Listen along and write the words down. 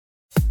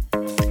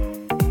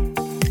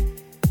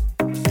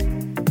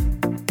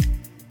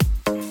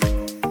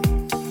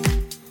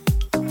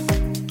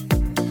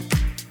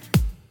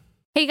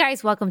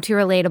guys, welcome to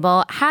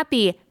Relatable.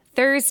 Happy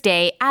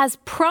Thursday. As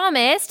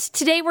promised,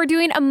 today we're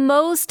doing a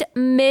most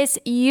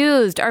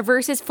misused. Our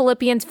verse is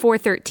Philippians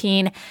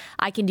 4:13.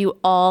 I can do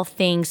all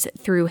things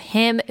through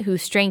him who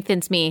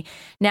strengthens me.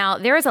 Now,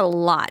 there is a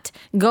lot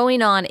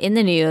going on in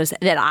the news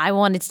that I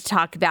wanted to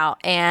talk about.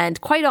 And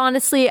quite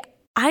honestly,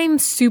 I'm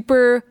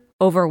super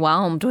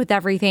overwhelmed with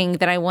everything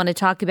that I want to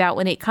talk about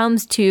when it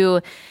comes to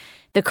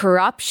the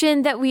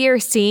corruption that we are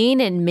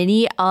seeing in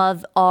many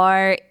of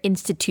our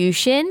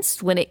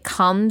institutions when it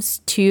comes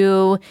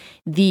to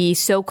the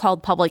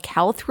so-called public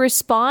health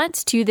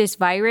response to this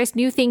virus.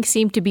 New things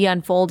seem to be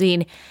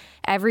unfolding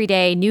every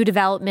day, new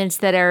developments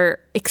that are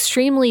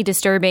extremely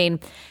disturbing.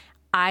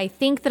 I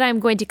think that I'm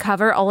going to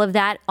cover all of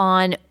that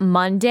on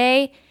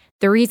Monday.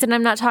 The reason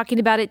I'm not talking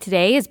about it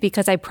today is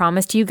because I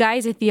promised you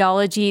guys a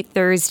Theology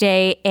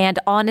Thursday. And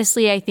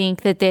honestly, I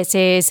think that this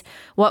is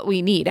what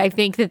we need. I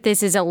think that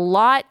this is a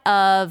lot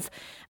of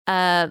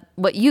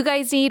what you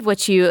guys need,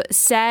 what you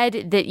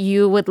said that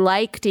you would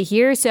like to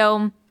hear.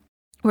 So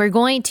we're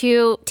going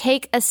to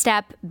take a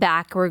step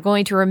back. We're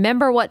going to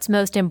remember what's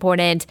most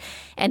important.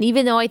 And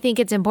even though I think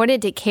it's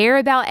important to care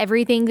about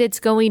everything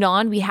that's going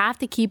on, we have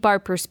to keep our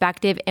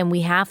perspective and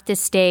we have to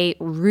stay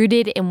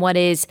rooted in what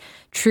is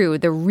true.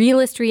 The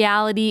realist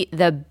reality,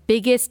 the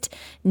biggest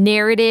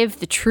narrative,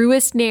 the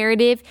truest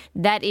narrative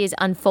that is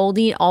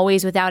unfolding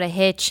always without a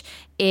hitch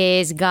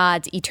is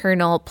God's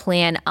eternal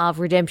plan of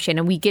redemption.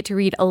 And we get to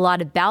read a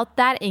lot about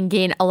that and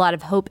gain a lot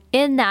of hope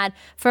in that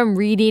from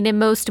reading and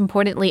most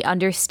importantly,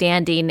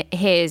 understanding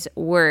his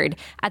word.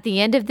 At the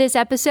end of this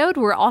episode,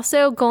 we're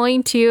also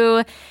going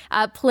to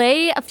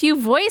play a few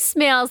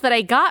voicemails that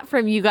I got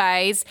from you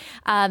guys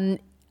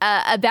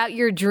about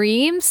your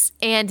dreams,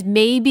 and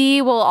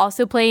maybe we'll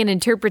also play an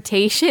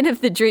interpretation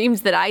of the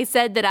dreams that I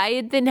said that I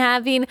had been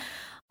having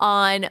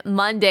on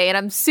Monday, and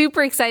I'm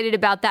super excited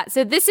about that.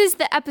 So this is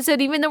the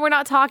episode, even though we're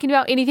not talking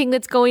about anything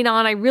that's going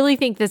on, I really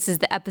think this is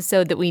the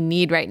episode that we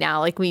need right now.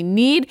 Like, we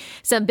need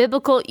some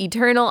biblical,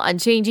 eternal,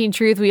 unchanging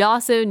truth. We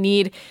also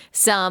need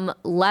some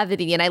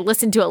levity. And I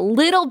listened to a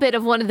little bit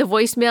of one of the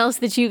voicemails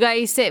that you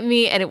guys sent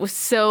me, and it was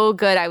so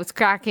good. I was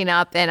cracking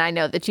up, and I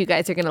know that you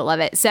guys are going to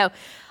love it. So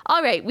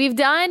all right, we've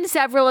done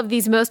several of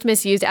these most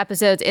misused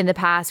episodes in the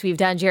past. We've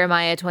done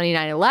Jeremiah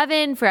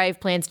 29:11, for I have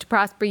plans to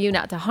prosper you,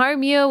 not to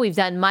harm you. We've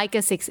done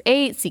Micah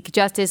 6:8, seek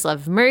justice,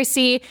 love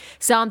mercy.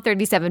 Psalm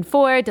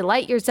 37:4,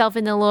 delight yourself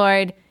in the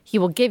Lord. He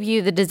will give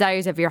you the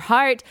desires of your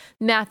heart.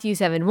 Matthew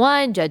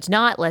 7:1, judge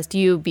not, lest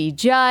you be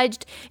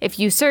judged. If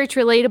you search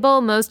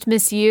Relatable, most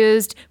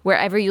misused,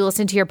 wherever you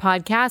listen to your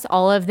podcast,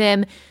 all of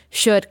them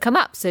should come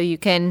up. So you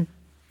can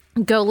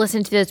go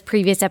listen to those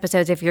previous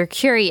episodes if you're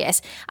curious.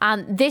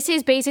 This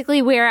is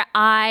basically where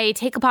I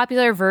take a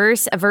popular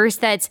verse, a verse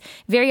that's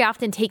very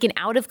often taken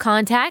out of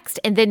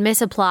context and then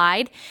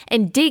misapplied,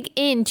 and dig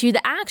into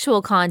the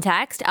actual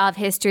context of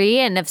history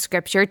and of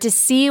scripture to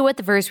see what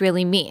the verse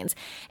really means.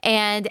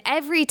 And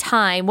every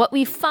time, what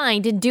we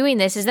find in doing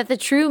this is that the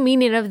true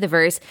meaning of the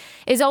verse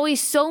is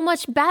always so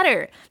much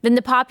better than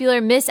the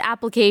popular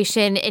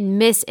misapplication and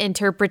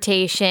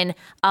misinterpretation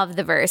of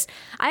the verse.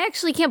 I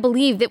actually can't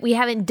believe that we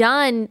haven't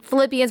done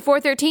Philippians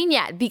 4:13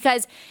 yet,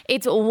 because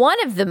it's one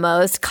of the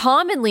most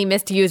commonly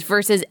misused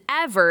verses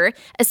ever,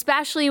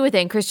 especially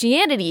within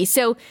Christianity.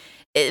 So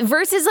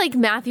verses like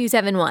Matthew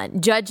 7:1,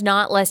 judge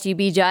not lest you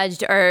be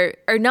judged, are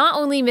not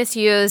only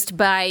misused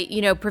by,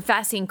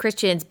 professing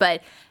Christians,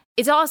 but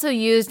it's also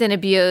used and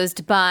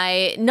abused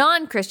by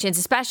non-Christians,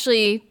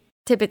 especially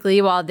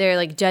typically while they're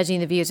like judging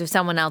the views of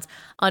someone else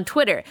on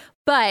Twitter.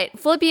 But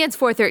Philippians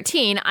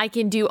 4:13, I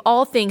can do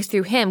all things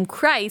through him,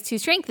 Christ, who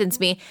strengthens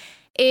me,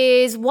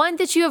 is one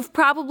that you have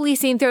probably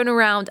seen thrown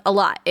around a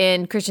lot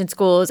in Christian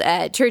schools,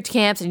 at church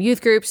camps and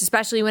youth groups,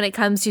 especially when it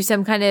comes to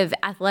some kind of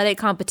athletic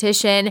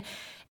competition.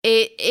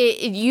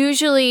 It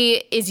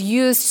usually is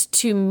used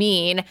to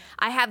mean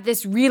I have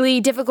this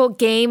really difficult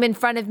game in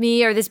front of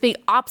me, or this big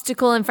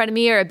obstacle in front of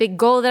me, or a big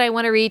goal that I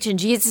want to reach, and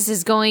Jesus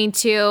is going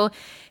to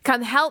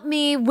come help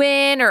me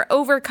win or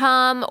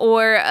overcome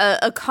or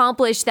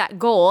accomplish that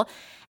goal.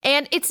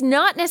 And it's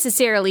not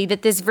necessarily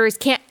that this verse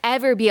can't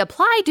ever be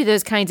applied to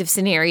those kinds of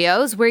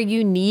scenarios where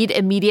you need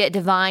immediate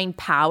divine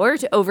power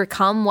to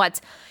overcome what's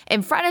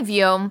in front of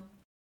you.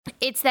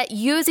 It's that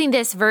using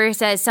this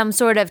verse as some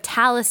sort of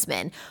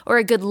talisman or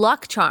a good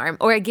luck charm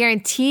or a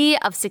guarantee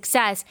of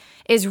success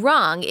is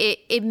wrong.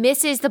 It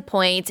misses the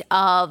point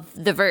of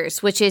the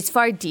verse, which is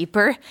far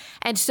deeper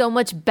and so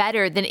much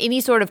better than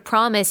any sort of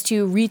promise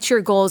to reach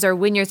your goals or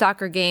win your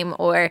soccer game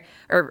or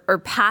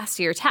pass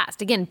your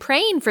test. Again,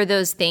 praying for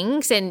those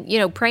things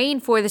and,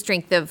 praying for the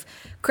strength of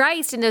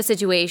Christ in those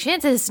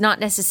situations is not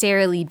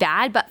necessarily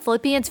bad, but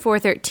Philippians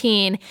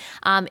 4:13,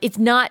 it's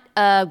not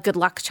a good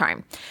luck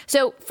charm.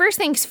 So first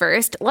things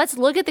first, let's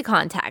look at the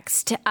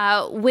context.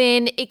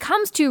 When it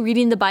comes to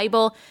reading the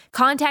Bible,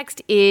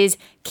 context is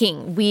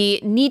king. We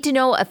need to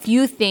know a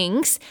few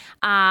things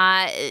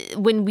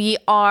when we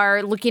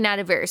are looking at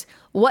a verse.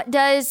 What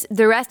does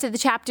the rest of the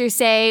chapter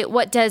say?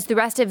 What does the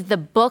rest of the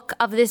book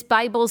of this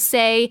Bible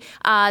say?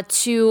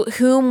 To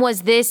whom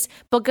was this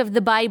book of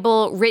the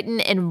Bible written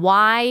and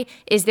why?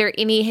 Is there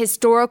any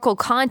historical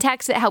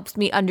context that helps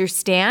me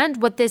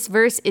understand what this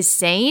verse is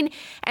saying?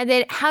 And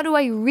then how do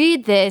I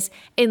read this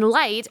in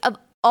light of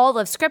all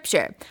of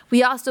Scripture?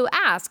 We also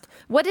ask,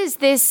 what does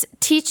this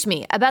teach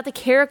me about the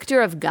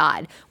character of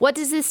God? What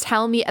does this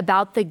tell me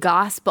about the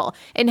gospel?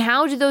 And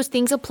how do those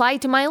things apply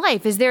to my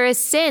life? Is there a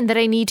sin that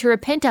I need to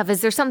repent of?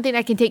 Is there something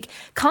I can take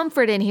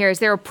comfort in here? Is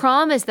there a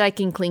promise that I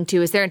can cling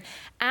to? Is there an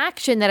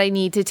action that I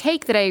need to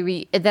take that I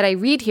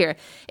read here?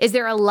 Is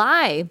there a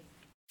lie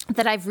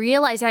that I've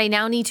realized that I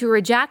now need to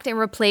reject and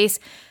replace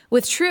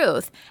with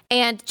truth?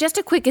 And just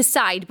a quick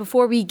aside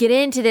before we get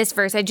into this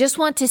verse, I just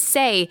want to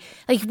say,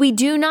 we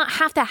do not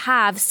have to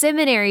have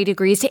seminary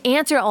degrees to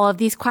answer all of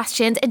these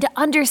questions and to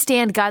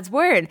understand God's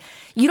word.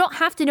 You don't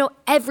have to know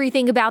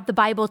everything about the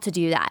Bible to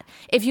do that.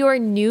 If you are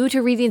new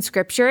to reading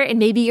Scripture and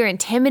maybe you're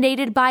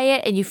intimidated by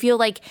it and you feel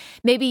like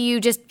maybe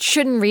you just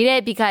shouldn't read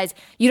it because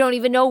you don't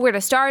even know where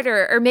to start,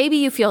 or maybe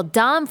you feel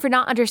dumb for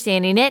not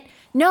understanding it,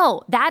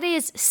 no, that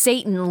is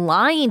Satan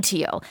lying to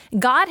you.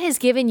 God has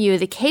given you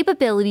the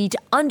capability to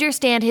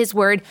understand his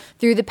word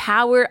through the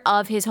power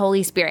of his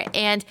Holy Spirit.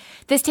 And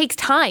this takes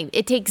time.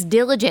 It takes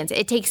diligence.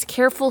 It takes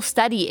careful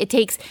study. It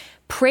takes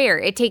prayer.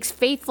 It takes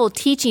faithful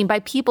teaching by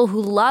people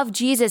who love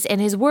Jesus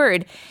and his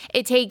word.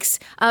 It takes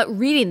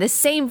reading the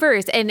same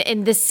verse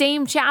and the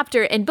same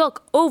chapter and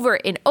book over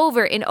and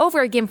over and over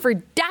again for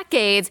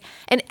decades.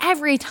 And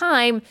every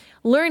time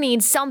learning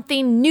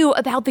something new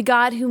about the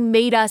God who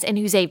made us and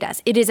who saved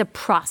us. It is a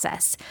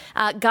process.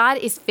 God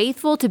is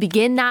faithful to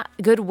begin that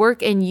good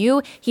work in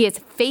you. He is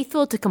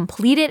faithful to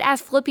complete it,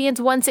 as Philippians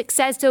 1:6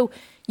 says. So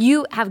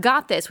you have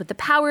got this. With the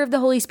power of the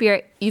Holy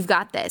Spirit, you've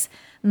got this.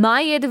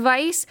 My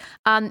advice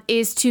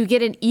is to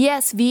get an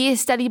ESV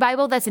study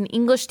Bible. That's an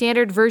English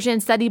Standard Version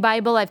study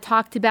Bible I've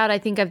talked about. I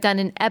think I've done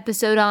an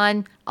episode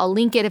on. I'll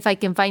link it if I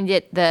can find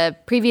it. The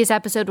previous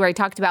episode where I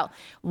talked about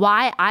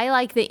why I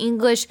like the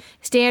English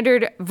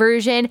Standard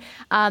Version.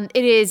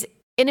 It is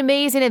an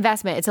amazing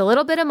investment. It's a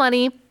little bit of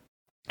money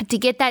to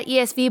get that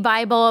ESV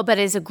Bible, but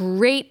it's a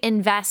great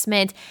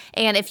investment.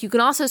 And if you can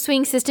also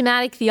swing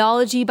Systematic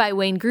Theology by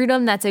Wayne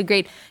Grudem, that's a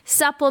great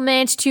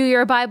supplement to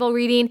your Bible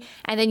reading.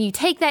 And then you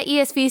take that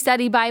ESV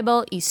study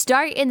Bible, you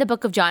start in the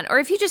book of John. Or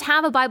if you just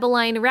have a Bible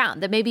lying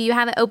around that maybe you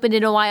haven't opened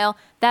in a while,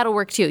 that'll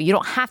work too. You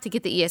don't have to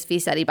get the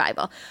ESV study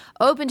Bible.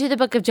 Open to the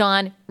book of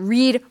John,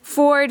 read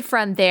forward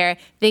from there,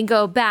 then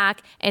go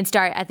back and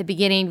start at the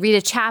beginning. Read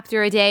a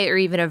chapter a day or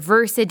even a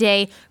verse a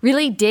day.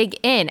 Really dig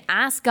in.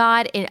 Ask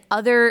God and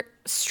other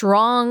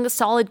strong,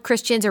 solid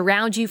Christians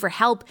around you for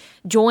help.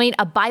 Join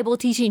a Bible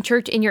teaching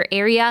church in your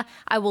area.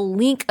 I will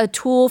link a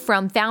tool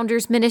from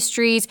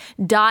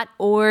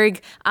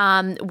foundersministries.org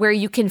where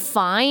you can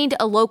find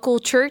a local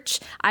church.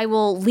 I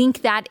will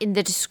link that in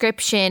the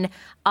description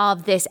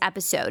of this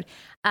episode.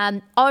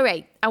 All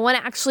right, I want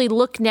to actually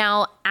look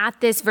now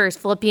at this verse,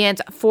 Philippians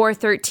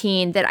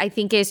 4:13, that I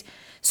think is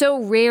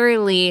so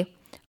rarely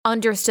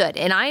understood.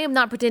 And I am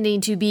not pretending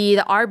to be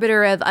the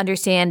arbiter of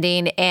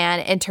understanding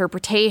and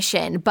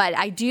interpretation, but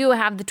I do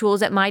have the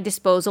tools at my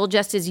disposal,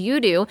 just as you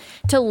do,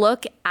 to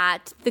look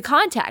at the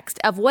context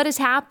of what is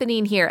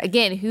happening here.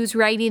 Again, who's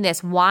writing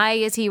this? Why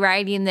is he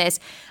writing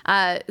this?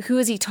 Who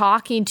is he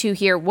talking to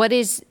here? What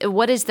is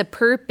the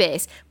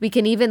purpose? We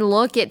can even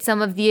look at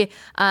some of the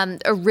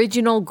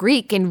original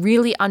Greek and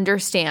really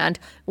understand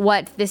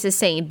what this is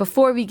saying.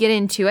 Before we get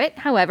into it,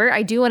 however,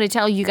 I do want to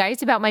tell you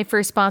guys about my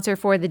first sponsor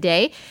for the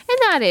day, and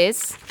that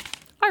is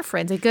our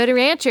friends at Good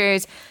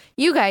Ranchers.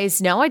 You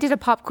guys know I did a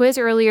pop quiz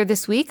earlier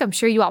this week. I'm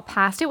sure you all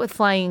passed it with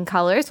flying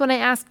colors when I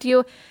asked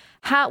you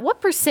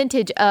what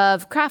percentage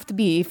of craft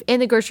beef in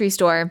the grocery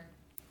store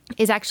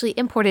is actually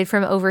imported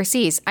from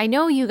overseas. I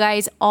know you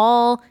guys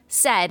all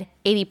said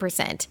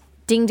 80%.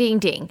 Ding, ding,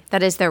 ding.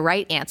 That is the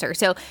right answer.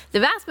 So the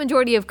vast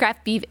majority of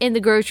craft beef in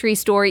the grocery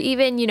store,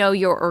 even,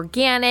 your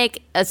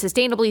organic,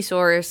 sustainably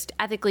sourced,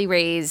 ethically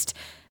raised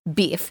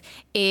beef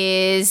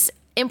is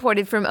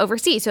imported from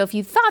overseas. So if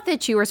you thought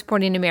that you were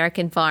supporting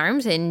American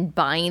farms and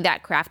buying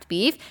that craft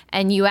beef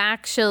and you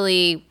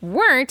actually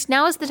weren't,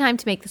 now is the time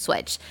to make the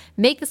switch.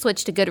 Make the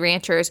switch to Good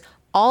Ranchers.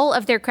 All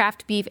of their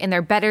craft beef and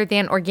their better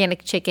than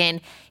organic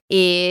chicken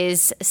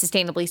is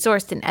sustainably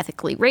sourced and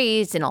ethically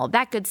raised and all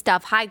that good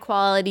stuff, high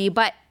quality,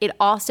 but it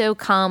also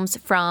comes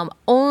from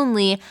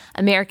only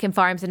American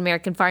farms and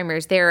American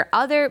farmers. There are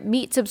other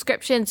meat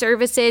subscription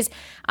services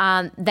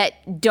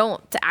that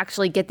don't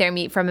actually get their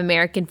meat from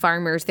American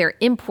farmers. They're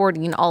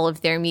importing all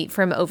of their meat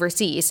from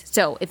overseas.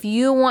 So if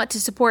you want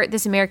to support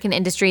this American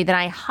industry, then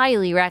I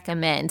highly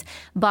recommend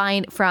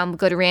buying from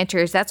Good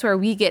Ranchers. That's where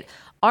we get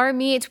our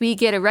meat. We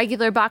get a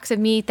regular box of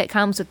meat that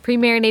comes with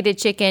pre-marinated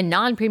chicken,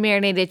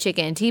 non-pre-marinated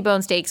chicken,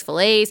 T-bone steaks,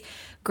 fillets,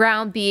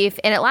 ground beef,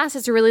 and it lasts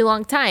us a really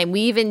long time.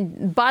 We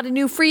even bought a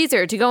new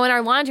freezer to go in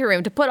our laundry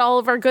room to put all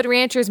of our Good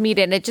Ranchers meat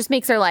in. It just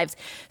makes our lives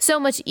so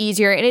much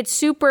easier, and it's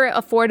super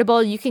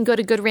affordable. You can go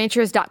to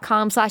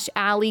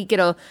goodranchers.com/Allie, get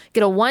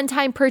a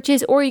one-time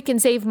purchase, or you can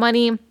save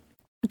money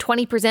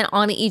 20%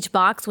 on each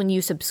box when you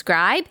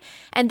subscribe.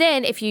 And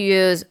then if you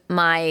use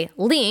my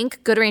link,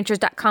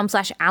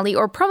 goodranchers.com/Allie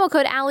or promo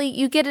code Allie,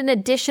 you get an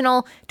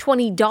additional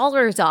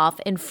 $20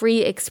 off and free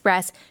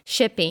express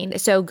shipping.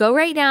 So go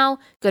right now,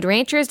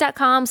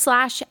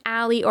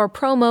 goodranchers.com/Allie or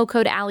promo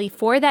code Allie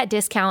for that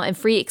discount and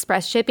free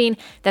express shipping.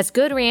 That's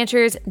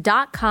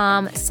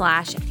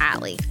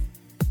goodranchers.com/Allie.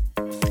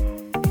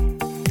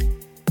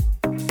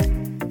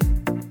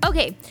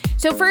 Okay,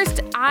 so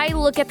first I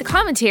look at the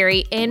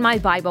commentary in my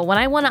Bible when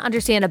I want to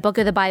understand a book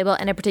of the Bible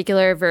and a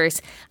particular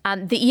verse.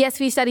 The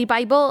ESV Study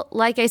Bible,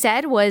 like I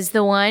said, was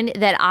the one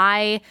that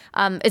I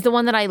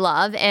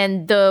love,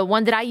 and the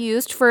one that I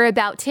used for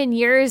about 10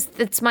 years.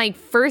 That's my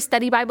first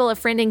study Bible. A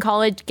friend in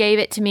college gave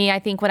it to me, I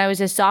think, when I was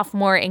a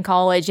sophomore in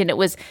college, and it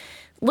was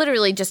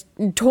literally just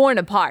torn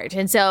apart.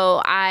 And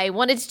so I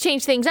wanted to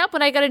change things up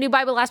when I got a new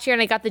Bible last year,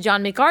 and I got the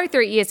John MacArthur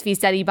ESV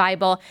Study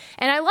Bible,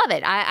 and I love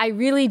it. I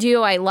really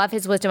do. I love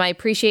his wisdom. I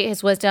appreciate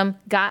his wisdom.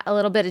 Got a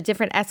little bit of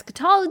different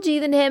eschatology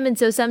than him, and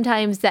so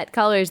sometimes that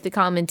colors the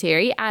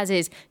commentary, as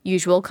is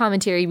usual.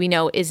 Commentary, we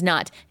know, is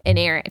not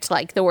inerrant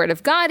like the Word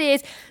of God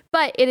is,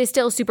 but it is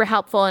still super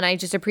helpful, and I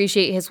just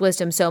appreciate his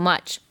wisdom so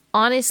much.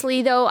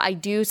 Honestly, though, I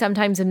do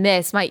sometimes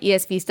miss my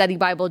ESV Study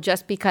Bible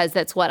just because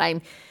that's what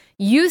I'm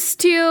used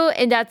to,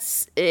 and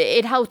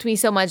it helped me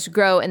so much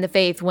grow in the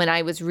faith when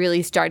I was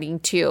really starting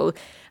to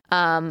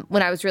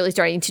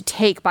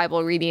take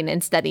Bible reading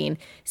and studying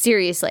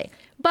seriously.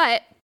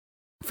 But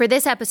for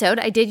this episode,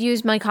 I did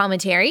use my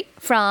commentary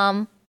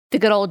from the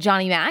good old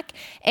Johnny Mac.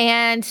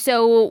 And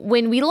so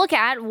when we look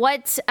at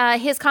what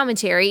his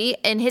commentary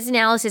and his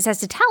analysis has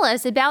to tell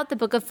us about the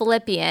book of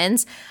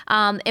Philippians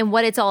and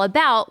what it's all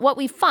about, what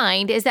we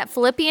find is that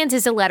Philippians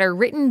is a letter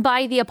written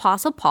by the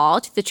Apostle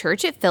Paul to the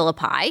church at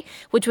Philippi,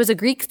 which was a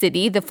Greek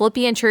city. The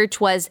Philippian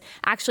church was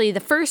actually the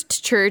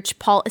first church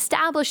Paul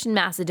established in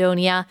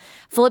Macedonia.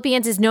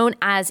 Philippians is known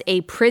as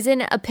a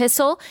prison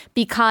epistle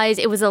because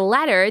it was a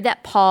letter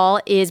that Paul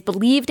is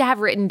believed to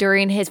have written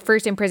during his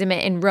first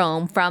imprisonment in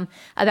Rome from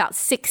about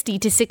 60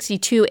 to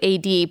 62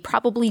 AD,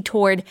 probably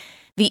toward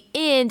the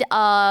end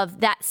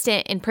of that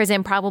stint in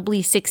prison,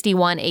 probably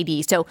 61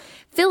 AD. So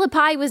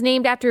Philippi was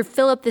named after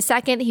Philip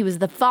II. He was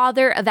the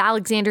father of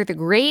Alexander the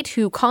Great,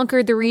 who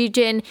conquered the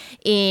region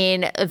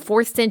in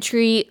 4th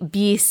century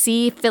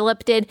BC.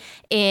 Philip did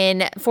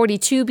in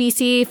 42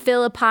 BC.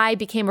 Philippi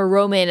became a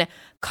Roman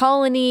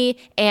colony,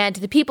 and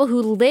the people who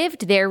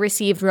lived there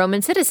received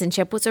Roman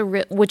citizenship,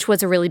 which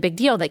was a really big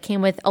deal that came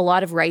with a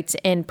lot of rights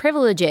and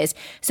privileges.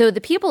 So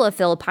the people of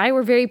Philippi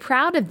were very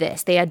proud of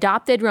this. They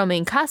adopted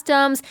Roman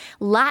customs.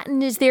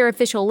 Latin is their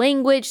official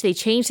language. They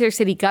changed their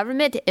city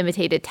government to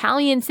imitate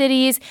Italian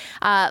cities.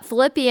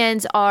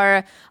 Philippians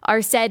are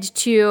said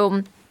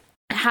to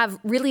have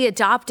really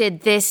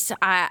adopted this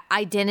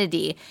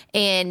identity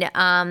in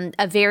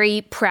a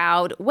very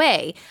proud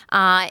way.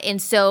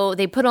 And so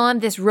they put on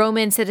this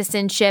Roman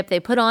citizenship. They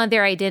put on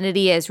their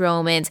identity as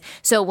Romans.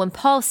 So when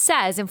Paul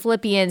says in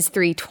Philippians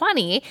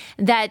 3:20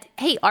 that,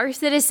 hey, our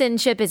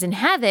citizenship is in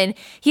heaven,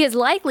 he is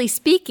likely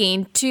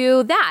speaking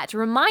to that,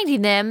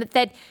 reminding them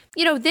that,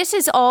 you know, this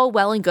is all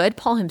well and good.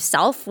 Paul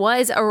himself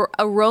was a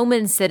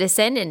Roman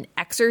citizen and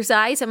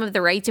exercised some of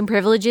the rights and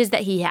privileges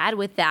that he had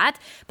with that.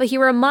 But he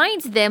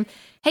reminds them,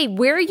 hey,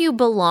 where you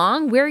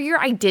belong, where your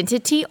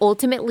identity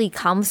ultimately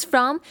comes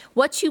from,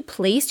 what you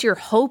place your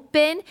hope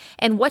in,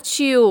 and what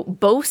you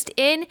boast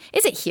in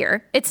isn't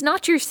here. It's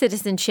not your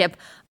citizenship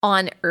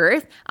on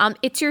earth.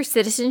 It's your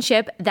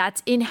citizenship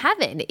that's in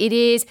heaven. It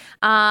is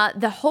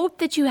the hope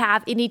that you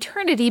have in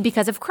eternity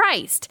because of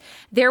Christ.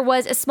 There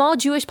was a small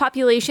Jewish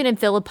population in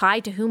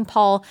Philippi with whom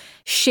Paul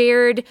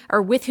shared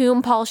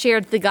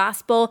the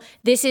gospel.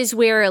 This is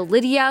where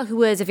Lydia, who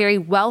was a very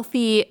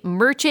wealthy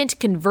merchant,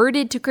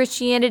 converted to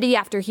Christianity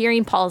after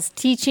hearing Paul's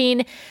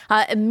teaching.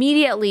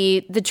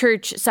 Immediately, the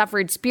church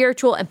suffered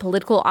spiritual and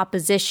political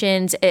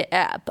opposition,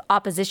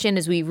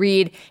 as we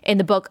read in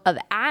the book of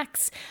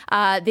Acts.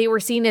 They were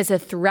seen as a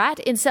threat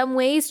in some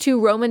ways to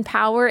Roman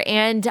power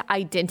and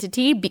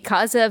identity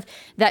because of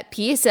that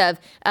piece of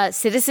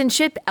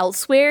citizenship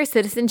elsewhere,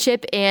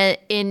 citizenship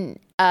in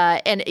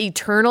an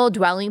eternal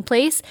dwelling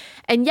place.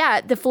 And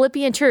yet the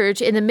Philippian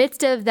church, in the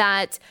midst of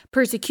that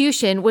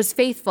persecution, was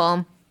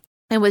faithful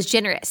and was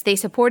generous. They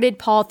supported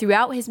Paul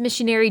throughout his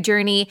missionary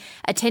journey,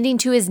 attending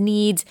to his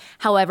needs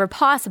however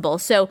possible.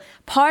 So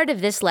part of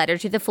this letter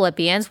to the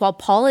Philippians, while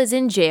Paul is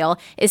in jail,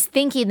 is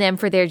thanking them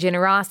for their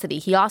generosity.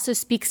 He also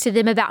speaks to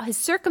them about his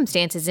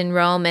circumstances in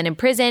Rome and in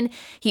prison.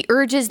 He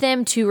urges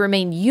them to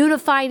remain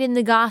unified in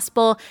the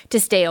gospel, to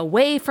stay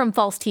away from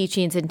false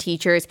teachings and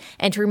teachers,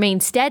 and to remain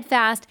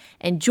steadfast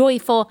and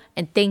joyful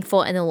and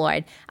thankful in the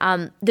Lord.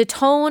 The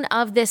tone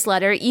of this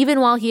letter, even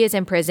while he is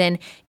in prison,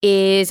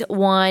 is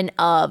one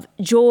of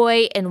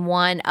joy and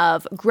one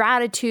of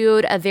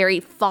gratitude, a very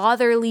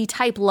fatherly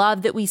type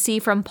love that we see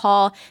from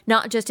Paul,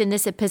 not just in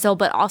this epistle,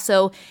 but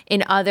also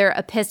in other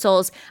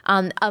epistles,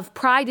 of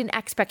pride and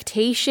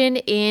expectation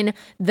in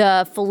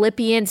the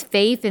Philippians'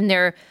 faith and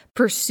their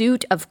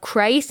pursuit of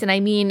Christ. And I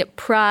mean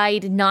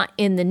pride not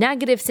in the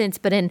negative sense,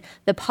 but in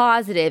the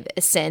positive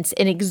sense,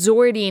 an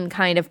exhorting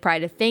kind of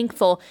pride, a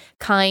thankful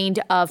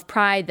kind of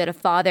pride that a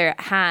father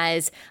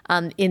has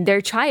in their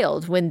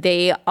child when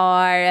they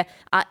are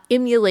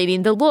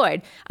emulating the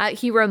Lord.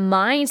 He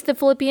reminds the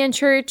Philippian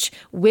church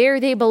where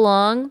they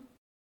belong,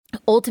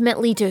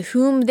 ultimately to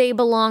whom they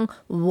belong,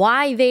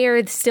 why they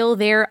are still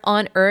there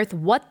on earth,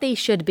 what they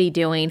should be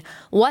doing,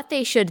 what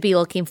they should be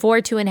looking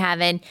forward to in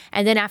heaven.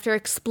 And then after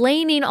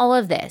explaining all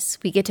of this,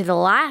 we get to the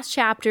last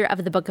chapter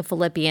of the book of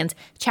Philippians,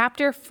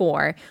 chapter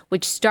 4,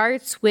 which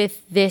starts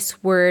with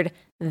this word,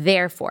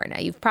 therefore. Now,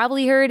 you've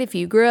probably heard, if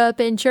you grew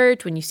up in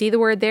church, when you see the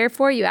word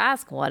therefore, you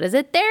ask, what is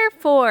it there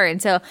for? And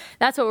so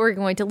that's what we're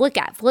going to look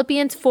at.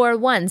 Philippians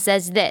 4:1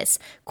 says this,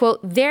 quote,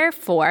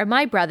 therefore,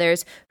 my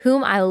brothers,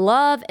 whom I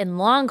love and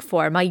long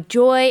for, my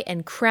joy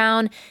and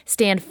crown,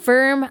 stand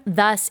firm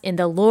thus in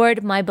the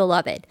Lord, my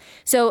beloved.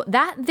 So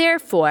that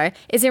therefore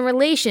is in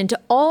relation to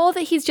all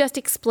that he's just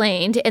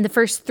explained in the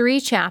first 3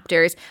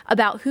 chapters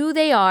about who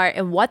they are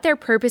and what their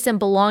purpose and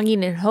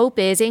belonging and hope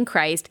is in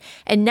Christ.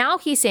 And now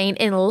he's saying,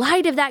 in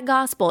light of that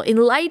gospel, in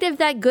light of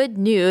that good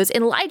news,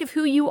 in light of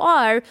who you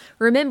are,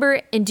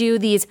 remember and do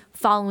these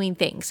following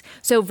things.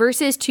 So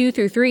verses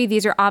 2-3,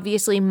 these are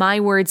obviously my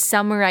words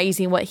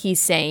summarizing what he's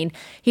saying.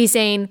 He's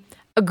saying,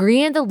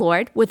 agree in the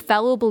Lord with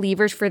fellow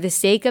believers for the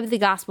sake of the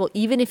gospel,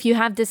 even if you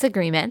have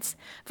disagreements.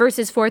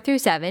 Verses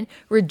 4-7,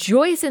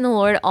 rejoice in the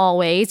Lord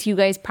always. You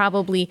guys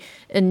probably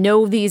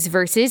know these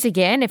verses.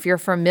 Again, if you're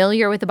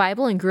familiar with the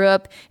Bible and grew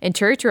up in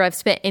church or have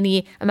spent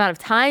any amount of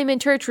time in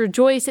church,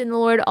 rejoice in the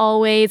Lord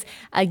always.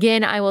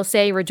 Again, I will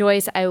say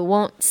rejoice. I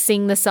won't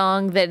sing the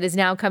song that is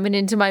now coming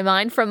into my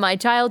mind from my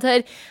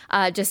childhood,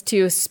 just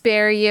to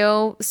spare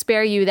you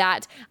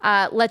that.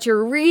 Let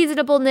your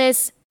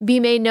reasonableness be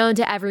made known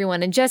to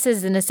everyone. And just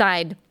as an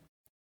aside,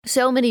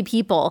 so many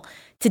people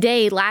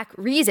today lack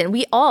reason.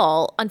 We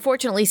all,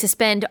 unfortunately,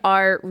 suspend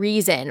our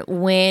reason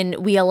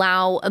when we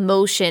allow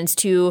emotions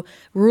to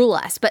rule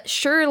us. But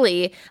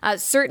certainly,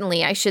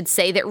 I should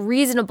say that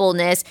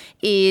reasonableness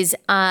is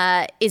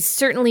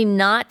certainly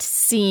not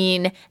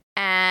seen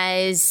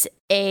as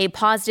a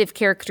positive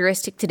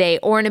characteristic today,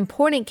 or an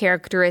important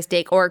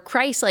characteristic, or a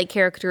Christ-like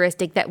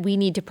characteristic that we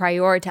need to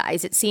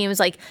prioritize. It seems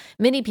like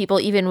many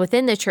people, even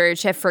within the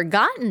church, have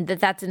forgotten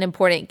that that's an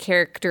important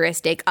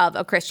characteristic of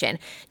a Christian.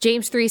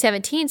 James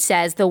 3:17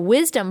 says, the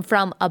wisdom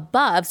from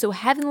above, so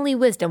heavenly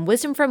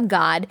wisdom from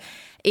God,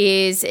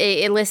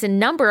 it lists a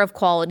number of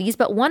qualities,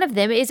 but one of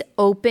them is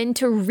open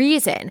to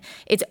reason.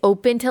 It's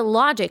open to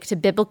logic, to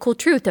biblical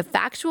truth, to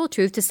factual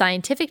truth, to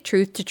scientific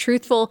truth, to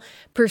truthful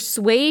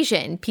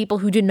persuasion. People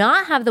who do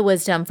not have the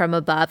wisdom from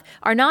above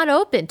are not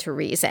open to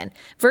reason.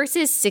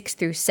 Verses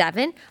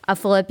 6-7 of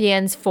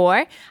Philippians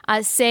 4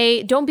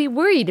 say, don't be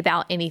worried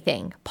about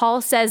anything.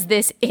 Paul says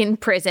this in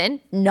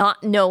prison,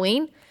 not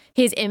knowing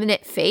his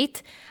imminent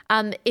fate.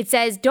 It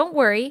says, don't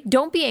worry,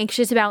 don't be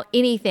anxious about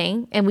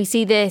anything. And we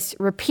see this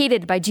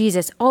repeated by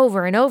Jesus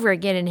over and over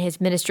again in his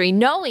ministry,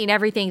 knowing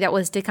everything that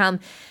was to come,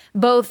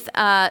 both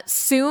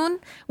soon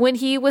when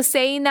he was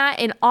saying that,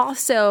 and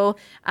also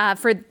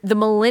for the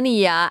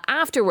millennia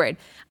afterward.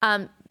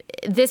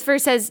 This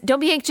verse says, don't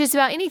be anxious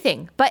about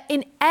anything, but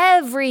in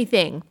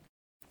everything.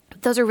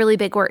 Those are really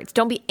big words.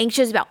 Don't be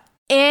anxious about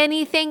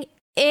anything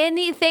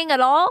at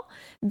all,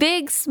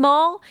 big,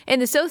 small, in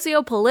the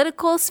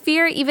socio-political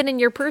sphere, even in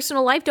your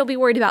personal life. Don't be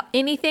worried about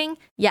anything.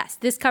 Yes,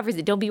 this covers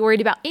it. Don't be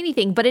worried about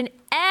anything, but in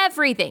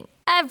everything,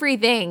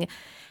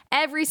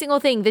 every single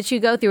thing that you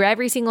go through,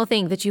 every single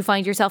thing that you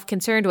find yourself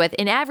concerned with,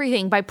 in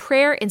everything by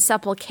prayer and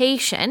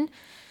supplication.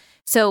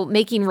 So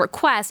making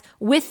requests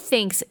with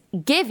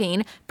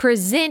thanksgiving,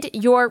 present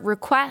your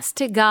request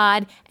to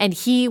God, and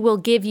he will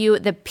give you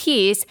the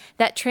peace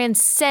that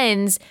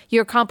transcends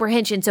your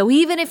comprehension. So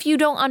even if you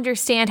don't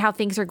understand how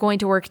things are going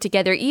to work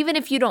together, even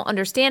if you don't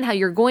understand how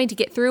you're going to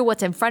get through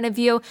what's in front of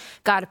you,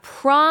 God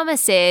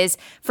promises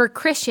for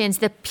Christians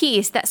the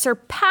peace that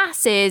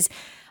surpasses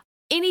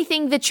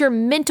anything that your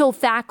mental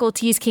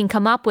faculties can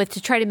come up with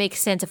to try to make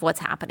sense of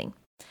what's happening.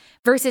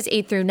 Verses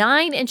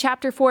 8-9 in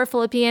chapter 4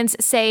 Philippians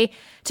say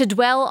to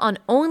dwell on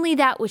only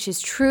that which is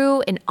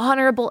true and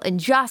honorable and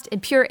just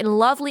and pure and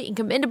lovely and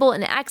commendable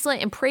and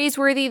excellent and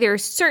praiseworthy. There are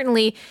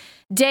certainly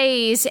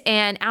days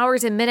and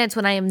hours and minutes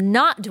when I am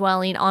not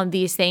dwelling on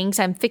these things.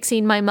 I'm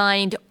fixing my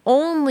mind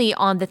only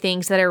on the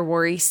things that are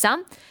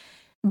worrisome.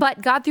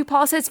 But God, through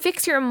Paul, says,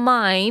 fix your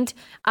mind,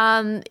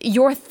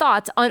 your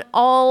thoughts on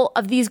all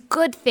of these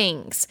good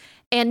things.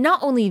 And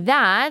not only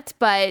that,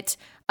 but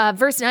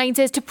Verse 9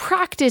 says to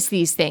practice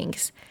these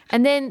things.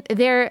 And then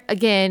there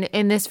again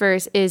in this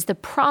verse is the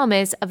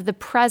promise of the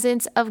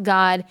presence of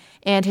God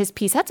and his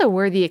peace. That's a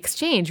worthy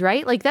exchange,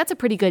 right? Like that's a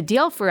pretty good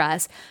deal for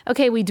us.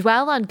 Okay, we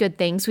dwell on good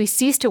things. We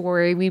cease to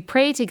worry. We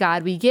pray to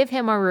God. We give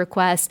him our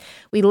requests.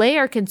 We lay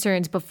our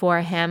concerns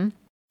before him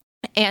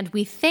and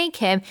we thank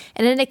him.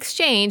 And in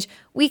exchange,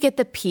 we get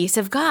the peace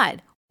of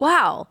God.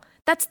 Wow,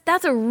 that's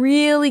a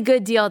really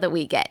good deal that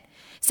we get.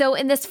 So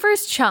in this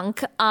first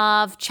chunk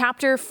of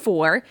chapter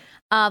 4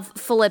 of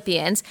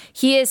Philippians,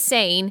 he is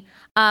saying,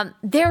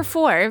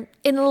 therefore,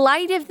 in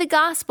light of the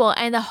gospel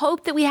and the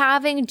hope that we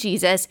have in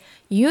Jesus,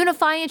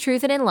 unify in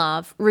truth and in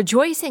love,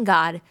 rejoice in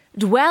God,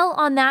 dwell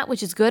on that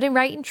which is good and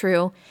right and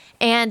true,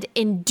 and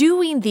in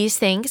doing these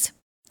things,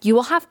 you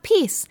will have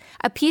peace,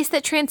 a peace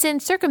that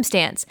transcends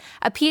circumstance,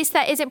 a peace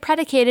that isn't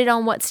predicated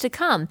on what's to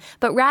come,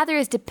 but rather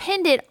is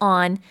dependent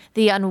on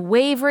the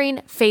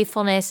unwavering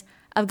faithfulness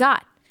of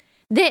God.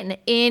 Then,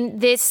 in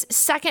this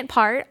second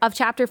part of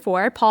chapter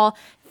 4, Paul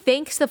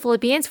thanks the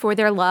Philippians for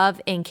their love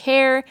and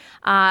care,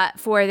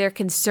 for their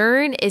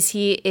concern as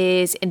he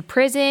is in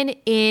prison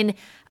in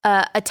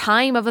a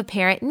time of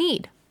apparent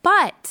need.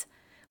 But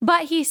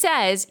he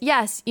says,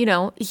 yes,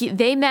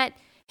 they met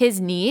his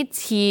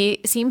needs.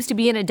 He seems to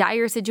be in a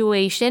dire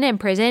situation in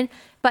prison.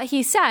 But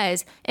he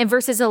says in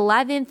verses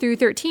 11 through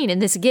 13,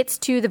 and this gets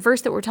to the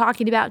verse that we're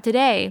talking about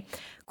today,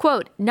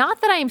 quote, not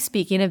that I am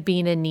speaking of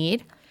being in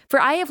need, for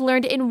I have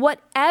learned in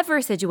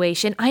whatever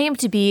situation I am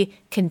to be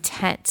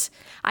content.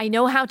 I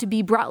know how to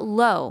be brought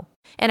low,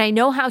 and I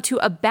know how to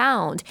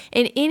abound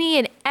in any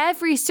and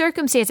every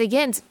circumstance.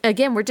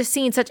 Again, we're just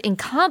seeing such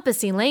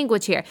encompassing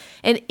language here.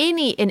 In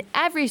any and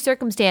every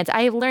circumstance,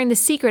 I have learned the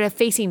secret of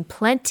facing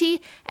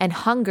plenty and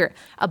hunger,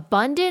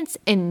 abundance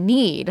and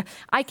need.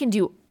 I can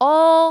do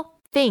all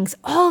things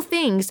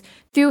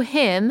through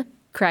him,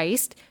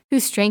 Christ,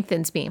 who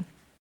strengthens me.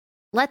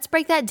 Let's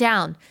break that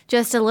down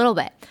just a little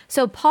bit.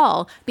 So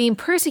Paul, being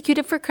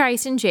persecuted for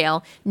Christ in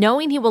jail,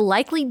 knowing he will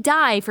likely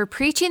die for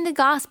preaching the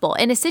gospel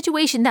in a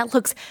situation that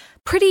looks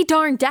pretty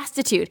darn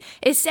destitute,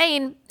 is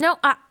saying, no,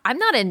 I'm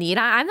not in need.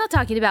 I'm not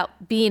talking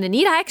about being in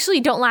need. I actually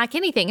don't lack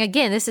anything.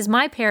 Again, this is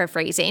my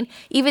paraphrasing,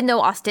 even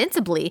though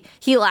ostensibly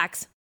he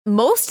lacks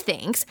most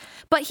things.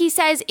 But he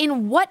says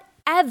in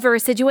whatever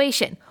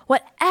situation,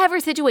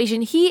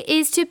 he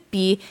is to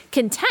be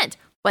content.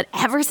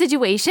 Whatever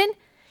situation,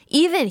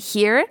 even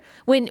here,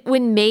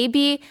 when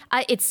maybe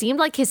it seemed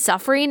like his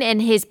suffering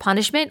and his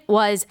punishment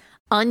was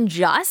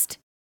unjust,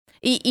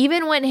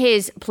 even when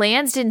his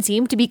plans didn't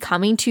seem to be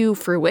coming to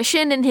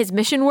fruition in his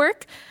mission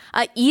work,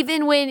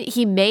 even when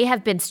he may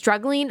have been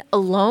struggling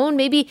alone,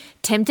 maybe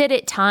tempted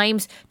at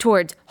times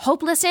towards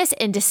hopelessness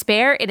and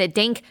despair in a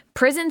dank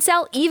prison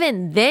cell,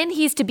 even then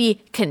he's to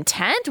be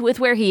content with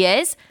where he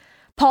is.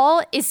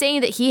 Paul is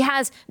saying that he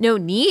has no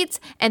needs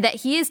and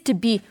that he is to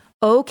be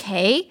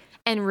okay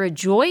and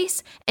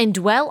rejoice and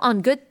dwell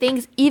on good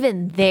things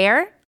even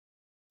there.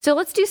 So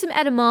let's do some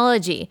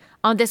etymology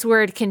on this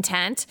word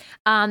content.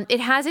 It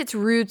has its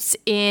roots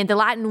in the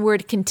Latin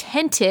word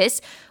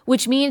contentus,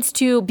 which means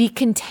to be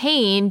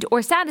contained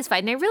or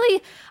satisfied. And I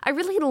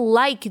really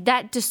like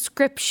that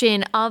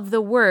description of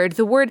the word.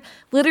 The word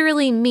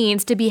literally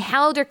means to be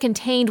held or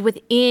contained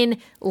within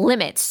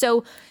limits.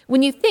 So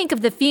when you think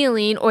of the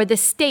feeling or the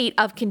state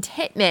of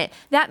contentment,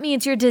 that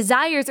means your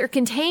desires are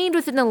contained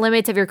within the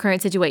limits of your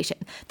current situation.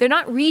 They're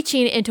not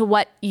reaching into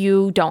what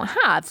you don't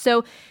have.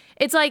 So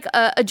it's like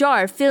a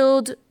jar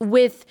filled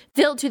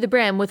to the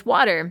brim with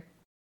water.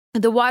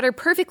 The water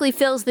perfectly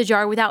fills the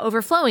jar without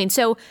overflowing.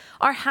 So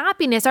our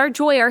happiness, our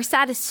joy, our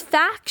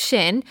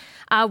satisfaction,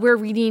 we're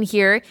reading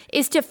here,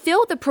 is to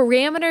fill the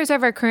parameters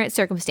of our current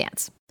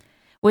circumstance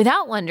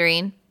without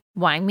wondering,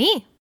 why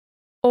me?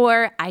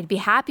 Or I'd be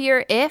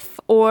happier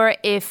if, or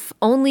if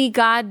only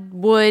God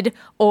would,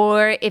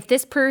 or if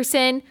this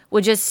person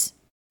would just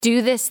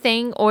do this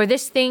thing, or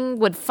this thing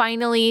would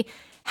finally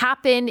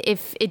happen.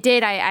 If it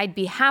did, I'd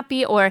be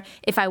happy. Or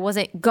if I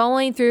wasn't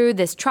going through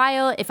this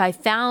trial, if I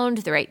found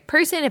the right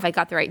person, if I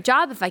got the right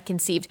job, if I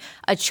conceived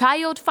a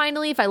child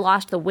finally, if I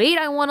lost the weight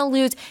I want to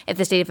lose, if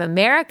the state of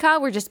America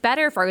were just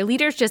better, if our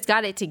leaders just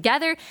got it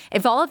together,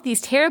 if all of these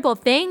terrible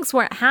things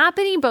weren't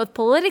happening, both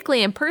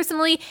politically and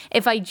personally,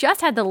 if I just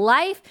had the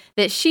life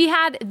that she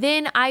had,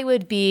 then I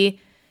would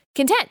be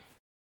content.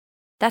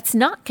 That's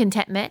not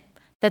contentment.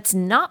 That's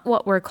not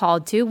what we're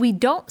called to. We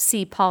don't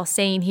see Paul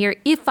saying here,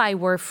 if I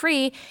were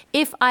free,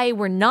 if I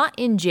were not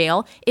in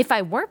jail, if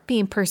I weren't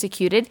being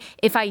persecuted,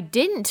 if I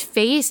didn't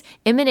face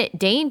imminent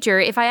danger,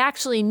 if I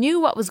actually knew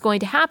what was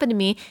going to happen to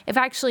me, if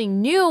I actually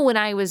knew when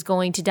I was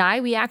going to die.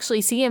 We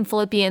actually see in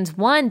Philippians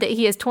 1 that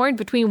he is torn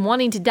between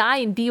wanting to die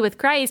and be with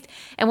Christ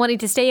and wanting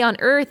to stay on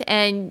earth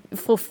and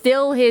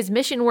fulfill his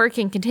mission work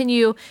and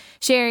continue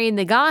sharing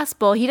the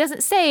gospel. He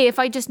doesn't say, if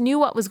I just knew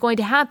what was going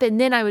to happen,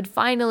 then I would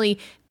finally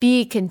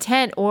be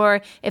content,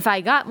 or if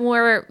I got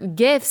more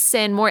gifts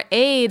and more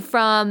aid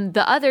from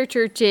the other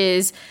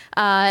churches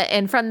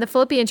and from the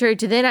Philippian church,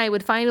 then I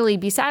would finally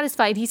be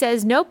satisfied. He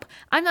says, nope,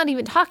 I'm not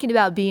even talking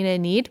about being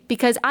in need,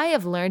 because I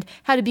have learned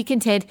how to be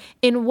content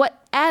in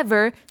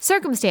whatever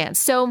circumstance.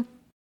 So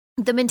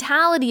the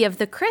mentality of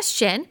the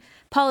Christian,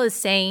 Paul is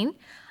saying,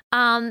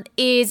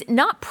 is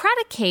not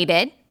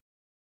predicated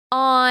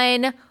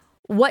on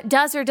what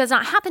does or does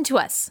not happen to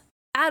us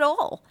at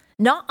all.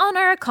 Not on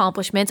our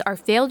accomplishments, our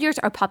failures,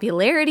 our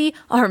popularity,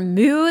 our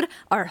mood,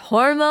 our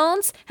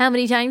hormones. How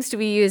many times do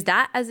we use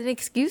that as an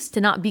excuse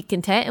to not be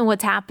content in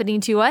what's happening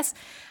to us?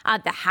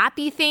 The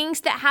happy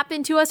things that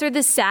happen to us or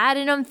the sad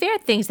and unfair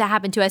things that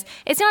happen to us.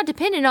 It's not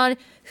dependent on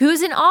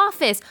who's in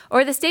office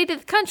or the state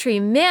of the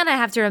country. Man, I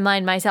have to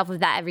remind myself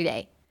of that every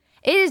day.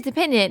 It is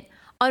dependent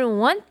on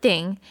one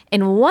thing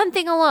and one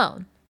thing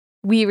alone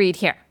we read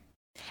here.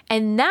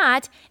 And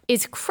that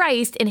is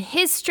Christ and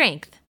his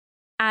strength,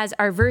 as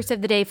our verse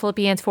of the day,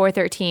 Philippians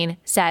 4:13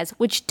 says,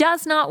 which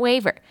does not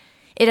waver.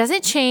 It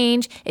doesn't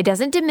change. It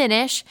doesn't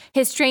diminish.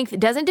 His strength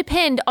doesn't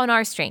depend on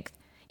our strength.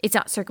 It's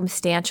not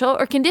circumstantial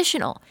or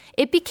conditional.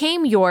 It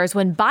became yours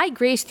when by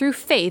grace through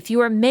faith you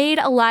were made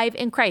alive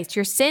in Christ.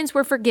 Your sins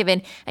were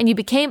forgiven and you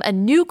became a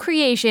new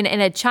creation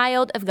and a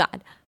child of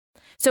God.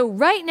 So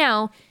right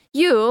now,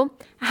 you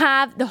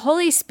have the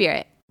Holy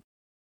Spirit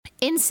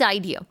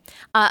inside you,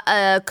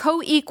 a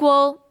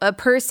co-equal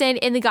person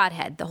in the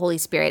Godhead. The Holy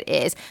Spirit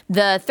is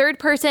the third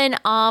person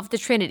of the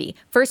Trinity.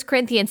 1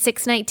 Corinthians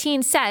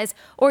 6:19 says,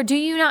 or do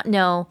you not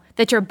know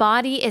that your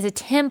body is a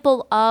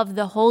temple of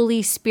the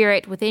Holy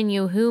Spirit within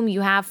you, whom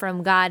you have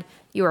from God?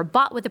 You are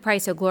bought with a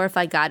price, so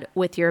glorify God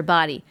with your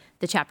body.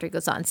 The chapter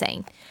goes on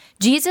saying.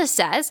 Jesus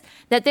says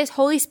that this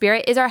Holy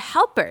Spirit is our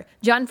helper.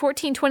 John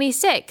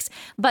 14:26.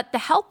 But the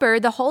helper,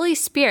 the Holy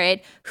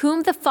Spirit,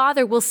 whom the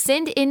Father will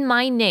send in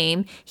my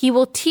name, he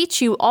will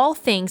teach you all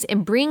things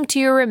and bring to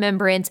your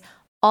remembrance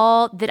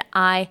all that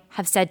I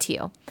have said to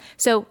you.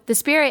 So the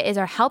Spirit is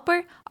our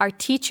helper, our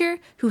teacher,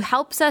 who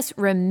helps us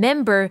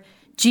remember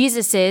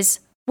Jesus's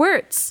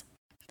words.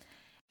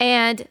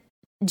 And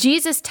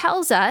Jesus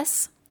tells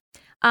us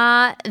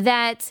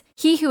that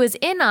he who is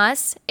in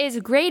us is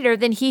greater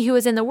than he who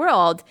is in the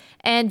world.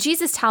 And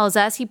Jesus tells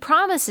us, he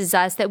promises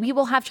us that we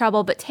will have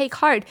trouble, but take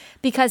heart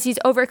because he's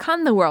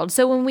overcome the world.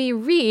 So when we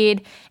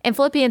read in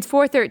Philippians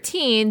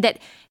 4:13 that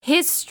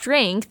his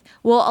strength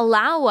will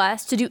allow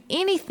us to do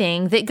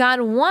anything that God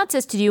wants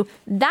us to do,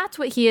 that's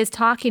what he is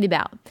talking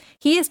about.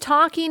 He is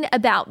talking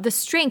about the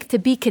strength to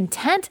be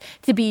content,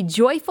 to be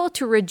joyful,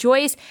 to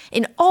rejoice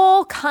in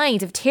all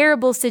kinds of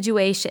terrible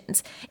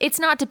situations. It's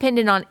not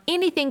dependent on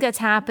anything that's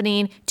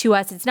happening to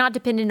us. It's not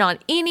dependent on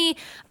any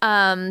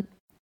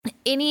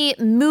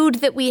mood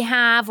that we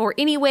have or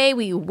any way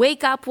we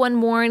wake up one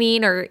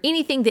morning or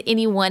anything that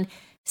anyone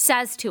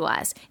says to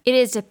us. It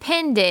is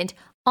dependent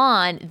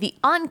on the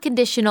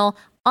unconditional,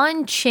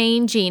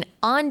 unchanging,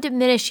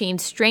 undiminishing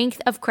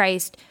strength of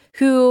Christ,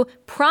 who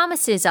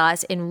promises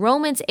us in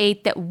Romans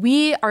 8 that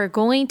we are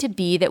going to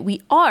be, that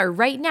we are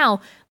right now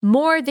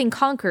more than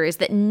conquerors,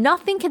 that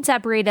nothing can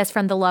separate us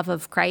from the love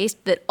of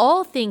Christ, that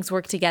all things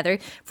work together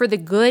for the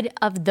good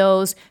of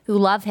those who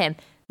love him.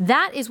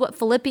 That is what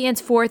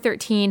Philippians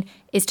 4:13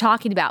 is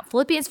talking about.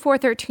 Philippians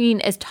 4:13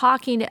 is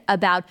talking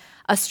about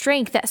a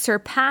strength that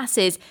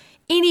surpasses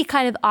any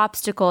kind of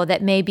obstacle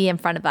that may be in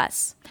front of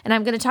us. And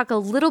I'm going to talk a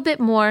little bit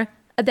more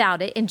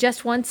about it in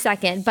just 1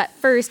 second. But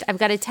first, I've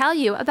got to tell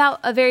you about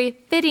a very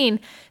fitting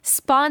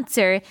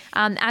sponsor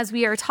as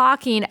we are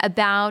talking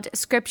about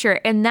scripture.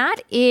 And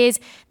that is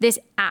this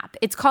app.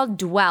 It's called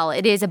Dwell.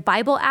 It is a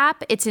Bible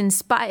app. It's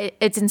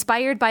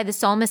inspired by the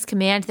psalmist's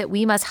command that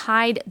we must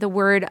hide the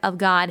word of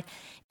God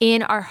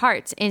in our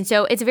hearts. And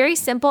so it's a very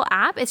simple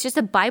app. It's just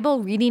a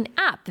Bible reading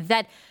app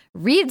that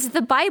reads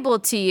the Bible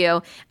to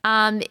you.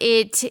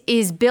 It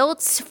is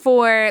built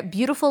for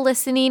beautiful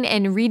listening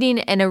and reading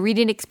and a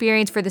reading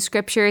experience for the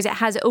scriptures. It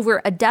has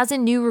over a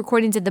dozen new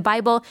recordings of the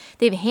Bible.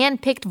 They've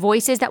handpicked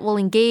voices that will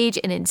engage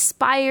and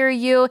inspire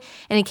you.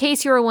 And in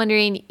case you were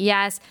wondering,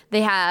 yes,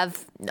 they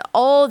have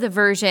all the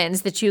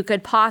versions that you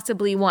could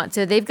possibly want.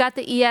 So they've got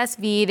the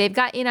ESV, they've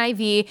got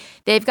NIV,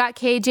 they've got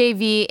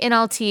KJV,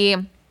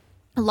 NLT,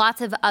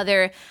 lots of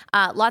other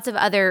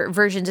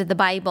versions of the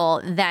Bible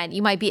that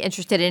you might be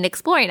interested in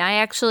exploring. I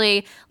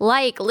actually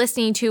like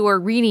listening to or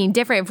reading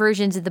different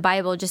versions of the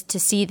Bible just to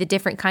see the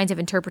different kinds of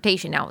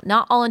interpretation. Now,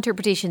 not all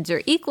interpretations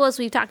are equal, as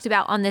we've talked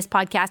about on this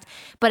podcast,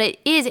 but it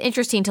is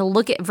interesting to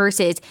look at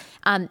verses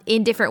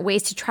in different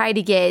ways to try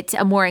to get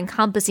a more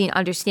encompassing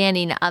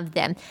understanding of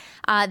them.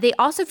 They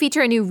also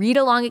feature a new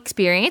read-along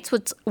experience,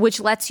 which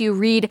lets you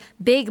read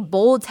big,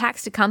 bold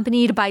text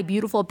accompanied by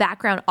beautiful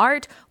background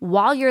art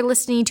while you're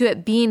listening to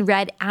it being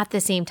read at the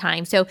same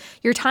time. So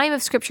your time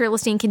of scripture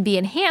listening can be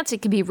enhanced.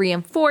 It can be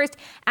reinforced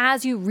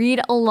as you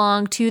read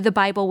along to the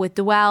Bible with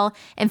Dwell.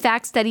 In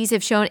fact, studies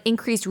have shown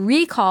increased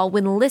recall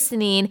when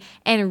listening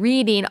and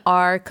reading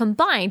are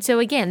combined. So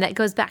again, that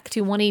goes back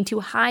to wanting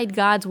to hide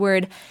God's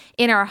word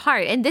in our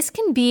heart. And this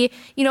can be,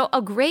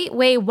 a great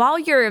way while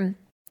you're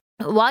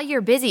while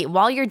you're busy,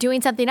 while you're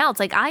doing something else.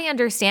 Like, I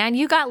understand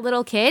you got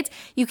little kids.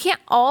 You can't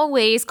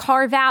always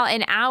carve out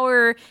an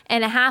hour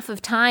and a half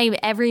of time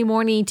every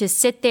morning to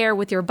sit there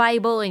with your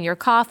Bible and your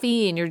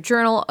coffee and your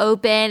journal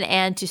open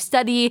and to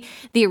study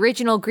the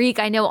original Greek.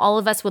 I know all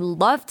of us would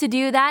love to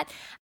do that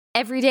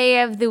every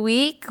day of the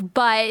week,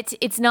 but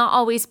it's not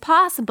always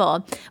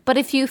possible. But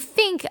if you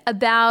think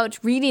about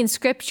reading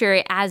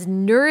scripture as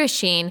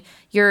nourishing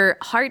your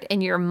heart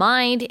and your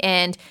mind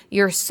and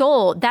your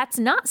soul, that's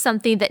not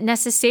something that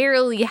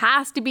necessarily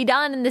has to be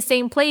done in the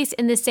same place,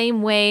 in the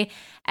same way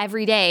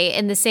every day,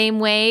 in the same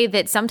way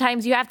that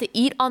sometimes you have to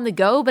eat on the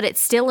go, but it's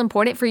still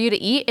important for you to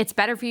eat. It's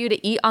better for you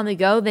to eat on the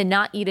go than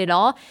not eat at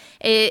all.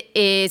 It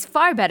is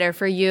far better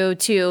for you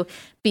to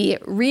be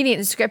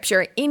reading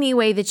scripture any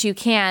way that you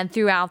can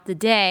throughout the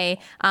day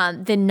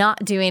than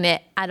not doing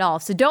it at all.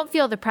 So don't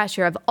feel the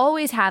pressure of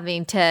always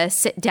having to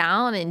sit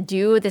down and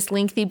do this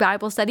lengthy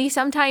Bible study.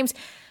 Sometimes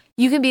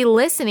you can be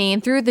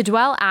listening through the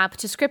Dwell app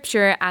to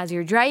scripture as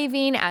you're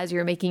driving, as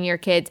you're making your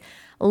kids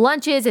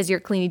lunches, as you're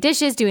cleaning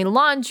dishes, doing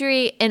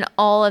laundry, and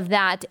all of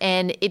that,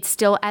 and it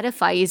still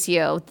edifies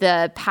you.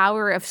 The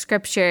power of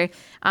scripture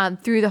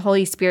through the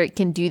Holy Spirit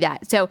can do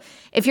that. So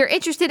if you're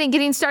interested in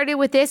getting started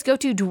with this, go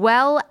to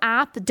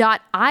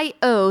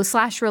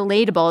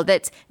dwellapp.io/relatable.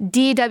 That's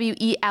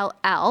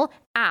DWELL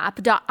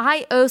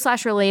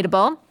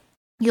app.io/relatable.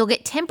 You'll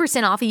get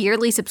 10% off a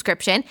yearly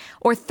subscription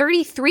or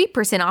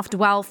 33% off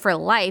Dwell for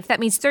life. That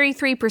means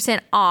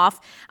 33%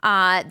 off.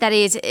 That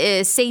is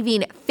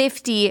saving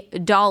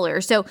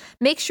 $50. So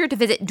make sure to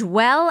visit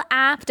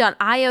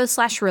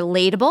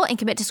dwellapp.io/relatable and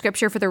commit to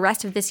scripture for the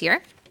rest of this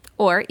year,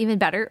 or even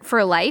better,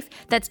 for life.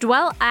 That's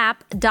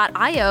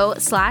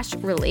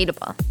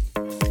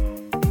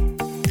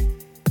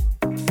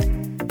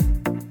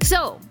dwellapp.io/relatable.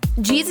 So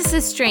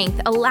Jesus' strength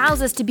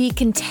allows us to be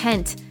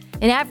content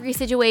in every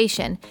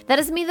situation. That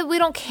doesn't mean that we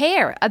don't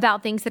care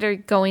about things that are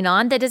going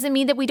on. That doesn't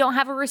mean that we don't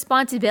have a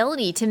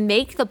responsibility to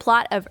make the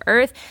plot of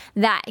earth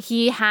that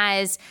He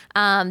has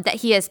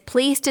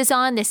placed us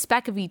on, this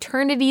speck of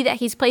eternity that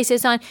He's placed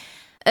us on,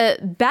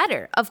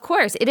 better. Of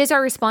course, it is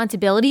our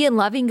responsibility in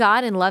loving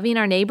God and loving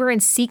our neighbor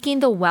and seeking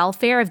the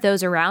welfare of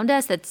those around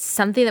us. That's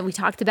something that we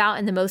talked about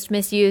in the Most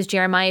Misused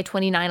Jeremiah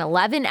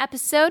 29:11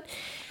 episode.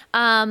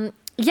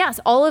 Yes,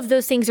 all of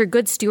those things are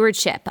good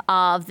stewardship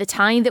of the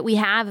time that we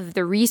have, of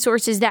the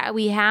resources that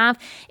we have.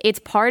 It's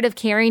part of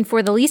caring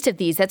for the least of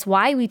these. That's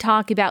why we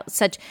talk about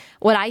such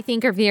what I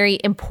think are very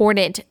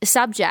important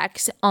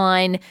subjects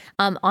on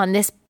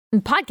this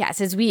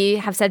podcast. As we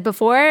have said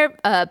before,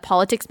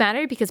 politics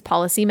matter because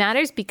policy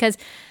matters, because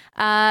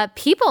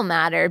people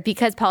matter,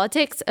 because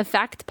politics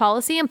affect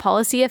policy and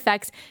policy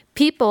affects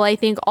people. I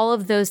think all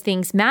of those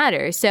things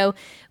matter. So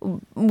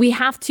we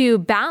have to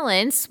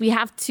balance. We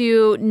have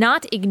to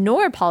not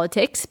ignore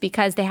politics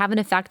because they have an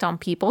effect on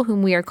people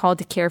whom we are called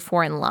to care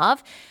for and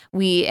love.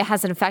 It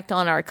has an effect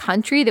on our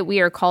country that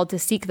we are called to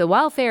seek the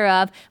welfare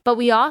of, but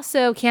we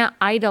also can't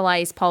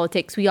idolize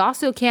politics. We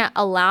also can't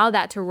allow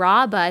that to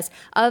rob us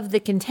of the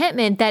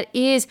contentment that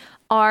is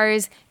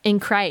ours in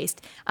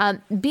Christ.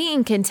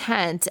 Being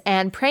content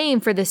and praying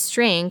for the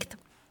strength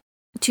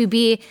to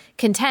be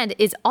content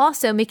is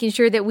also making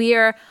sure that we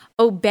are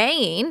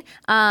obeying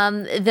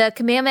the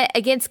commandment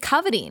against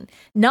coveting.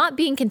 Not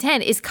being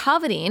content is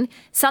coveting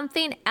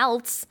something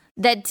else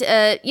that,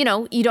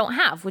 you don't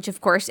have, which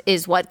of course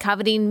is what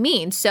coveting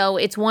means. So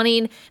it's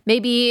wanting,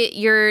 maybe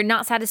you're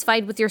not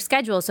satisfied with your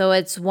schedule. So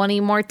it's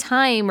wanting more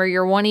time, or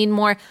you're wanting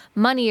more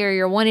money, or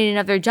you're wanting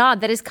another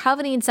job. That is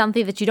coveting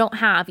something that you don't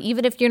have.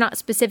 Even if you're not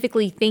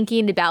specifically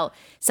thinking about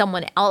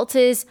someone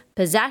else's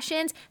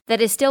possessions,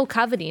 that is still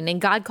coveting. And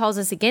God calls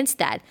us against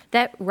that.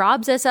 That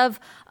robs us of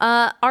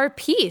our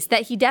peace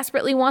that He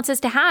desperately wants us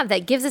to have.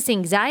 That gives us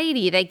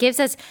anxiety. That gives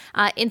us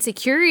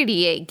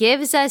insecurity. It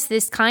gives us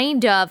this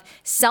kind of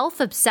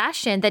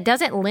self-obsession that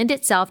doesn't lend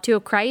itself to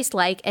a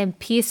Christ-like and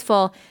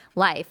peaceful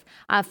life.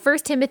 1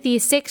 Timothy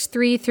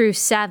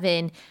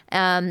 6:3-7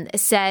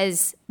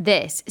 says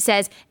this,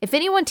 if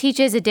anyone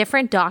teaches a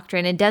different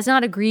doctrine and does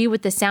not agree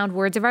with the sound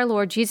words of our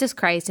Lord Jesus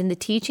Christ and the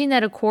teaching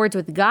that accords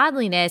with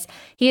godliness,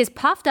 he is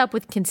puffed up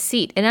with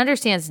conceit and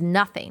understands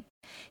nothing.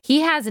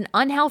 He has an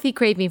unhealthy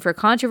craving for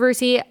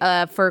controversy,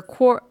 and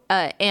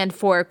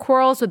for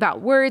quarrels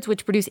about words,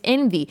 which produce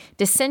envy,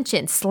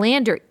 dissension,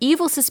 slander,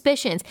 evil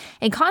suspicions,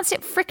 and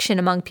constant friction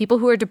among people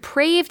who are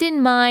depraved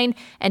in mind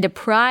and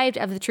deprived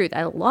of the truth.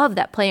 I love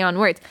that play on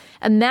words.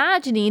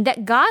 Imagining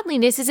that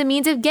godliness is a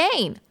means of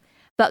gain,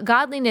 but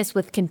godliness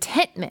with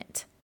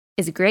contentment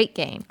is a great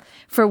gain.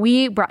 For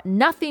we brought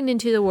nothing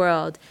into the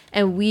world,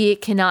 and we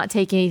cannot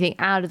take anything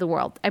out of the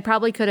world. I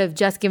probably could have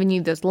just given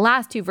you those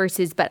last two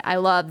verses, but I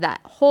love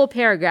that whole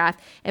paragraph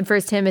in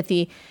 1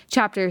 Timothy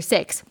chapter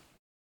 6.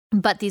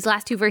 But these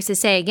last two verses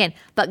say again,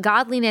 but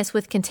godliness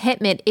with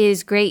contentment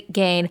is great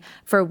gain,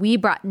 for we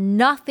brought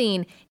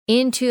nothing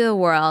into the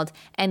world,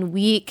 and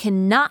we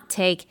cannot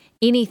take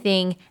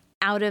anything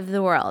out of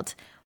the world.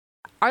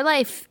 Our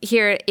life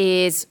here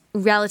is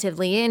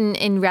relatively,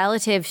 in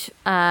relation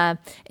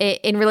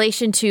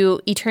to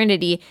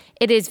eternity,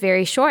 it is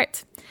very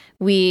short.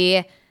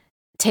 We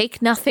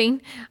take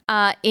nothing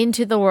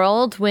into the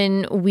world.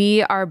 When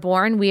we are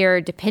born, we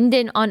are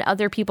dependent on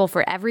other people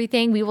for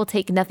everything. We will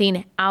take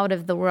nothing out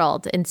of the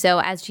world. And so,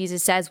 as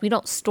Jesus says, we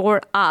don't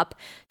store up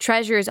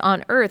treasures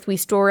on earth. We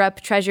store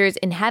up treasures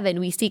in heaven.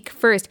 We seek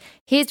first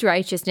his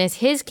righteousness,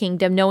 his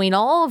kingdom, knowing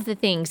all of the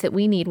things that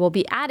we need will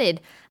be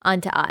added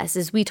unto us.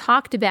 As we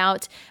talked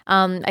about,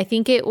 I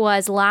think it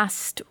was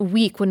last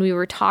week when we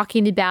were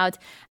talking about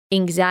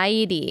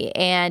anxiety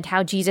and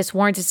how Jesus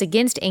warns us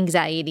against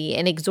anxiety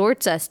and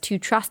exhorts us to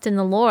trust in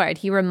the Lord.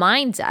 He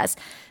reminds us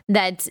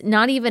that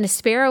not even a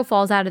sparrow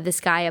falls out of the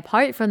sky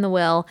apart from the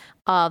will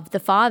of the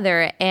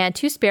Father, and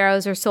 2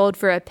 sparrows are sold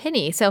for a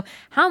penny. So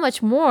how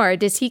much more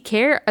does he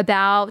care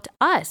about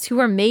us who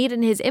are made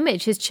in his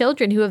image, his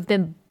children who have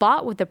been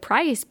bought with a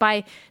price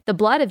by the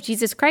blood of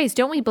Jesus Christ?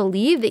 Don't we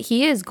believe that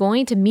he is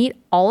going to meet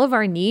all of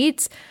our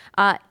needs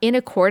in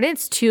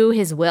accordance to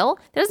his will?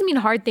 That doesn't mean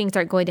hard things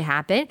aren't going to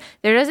happen.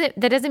 That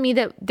doesn't mean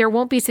that there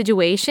won't be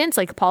situations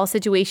like Paul's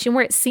situation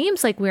where it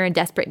seems like we're in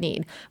desperate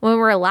need, when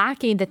we're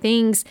lacking the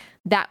things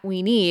that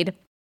we need.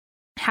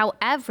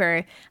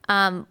 However,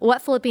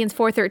 what Philippians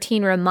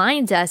 4:13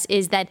 reminds us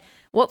is that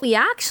what we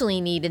actually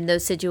need in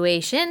those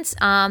situations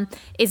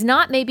is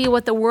not maybe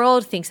what the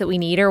world thinks that we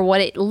need or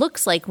what it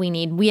looks like we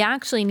need. We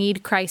actually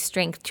need Christ's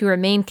strength to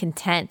remain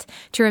content,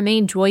 to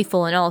remain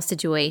joyful in all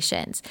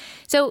situations.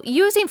 So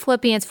using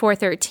Philippians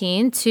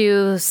 4:13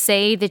 to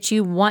say that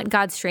you want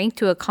God's strength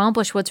to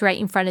accomplish what's right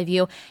in front of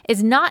you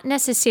is not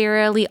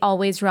necessarily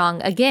always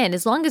wrong. Again,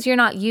 as long as you're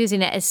not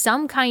using it as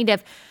some kind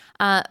of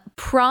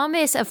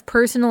promise of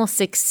personal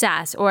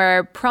success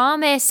or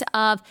promise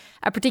of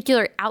a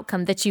particular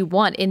outcome that you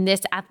want in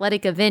this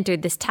athletic event or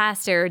this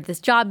test or this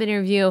job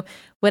interview,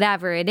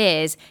 whatever it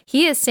is.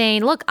 He is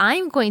saying, look,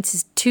 I'm going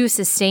to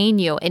sustain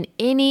you in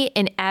any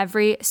and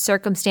every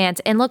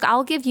circumstance. And look,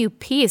 I'll give you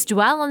peace.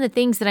 Dwell on the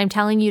things that I'm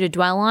telling you to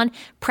dwell on.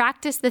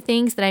 Practice the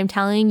things that I'm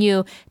telling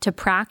you to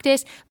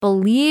practice.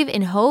 Believe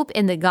and hope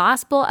in the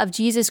gospel of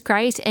Jesus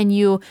Christ, and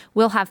you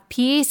will have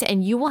peace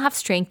and you will have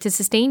strength to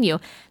sustain you.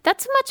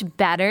 That's much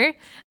better.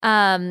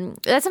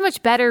 That's a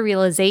much better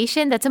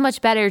realization. That's a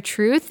much better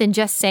truth than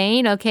just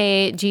saying,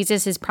 okay,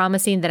 Jesus is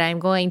promising that I'm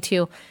going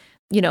to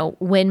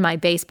win my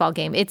baseball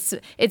game. It's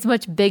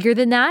much bigger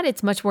than that.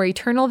 It's much more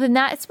eternal than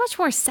that. It's much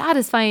more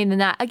satisfying than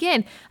that.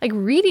 Again, like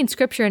reading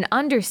scripture and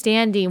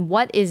understanding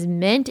what is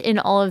meant in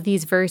all of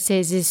these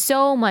verses is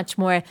so much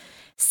more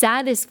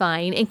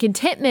satisfying and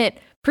contentment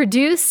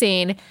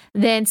producing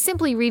than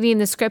simply reading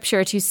the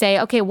scripture to say,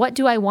 okay, what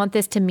do I want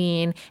this to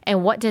mean?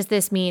 And what does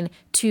this mean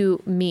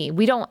to me?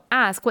 We don't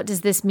ask, what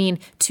does this mean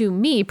to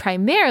me?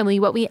 Primarily,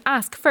 what we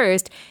ask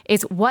first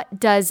is, what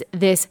does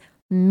this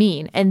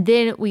mean? And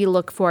then we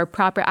look for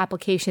proper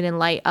application in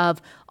light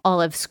of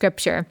all of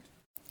scripture.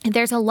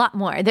 There's a lot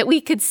more that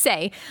we could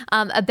say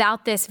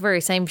about this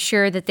verse. I'm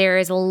sure that there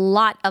is a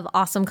lot of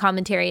awesome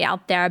commentary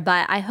out there,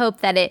 but I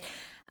hope that it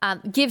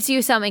gives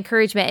you some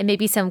encouragement and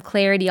maybe some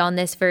clarity on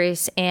this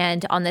verse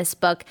and on this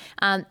book.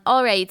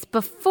 All right,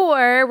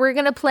 before we're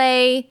going to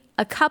play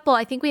a couple,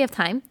 I think we have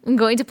time. I'm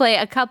going to play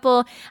a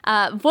couple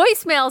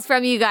voicemails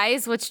from you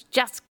guys, which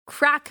just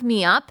crack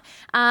me up.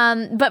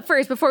 But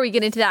first, before we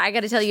get into that, I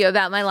got to tell you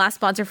about my last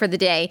sponsor for the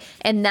day,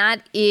 and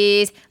that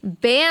is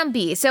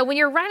Bambee. So when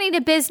you're running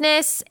a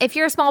business, if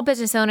you're a small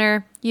business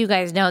owner, you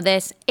guys know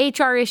this,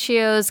 HR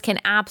issues can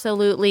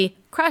absolutely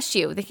crush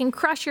you. They can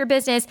crush your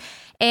business.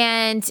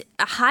 And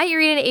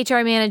hiring an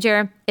HR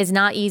manager is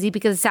not easy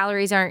because the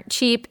salaries aren't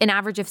cheap. An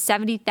average of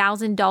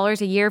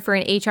 $70,000 a year for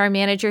an HR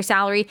manager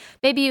salary.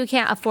 Maybe you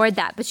can't afford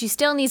that, but you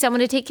still need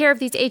someone to take care of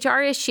these HR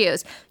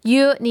issues.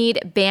 You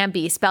need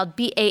Bambee, spelled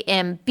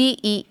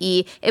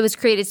Bambee. It was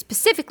created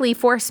specifically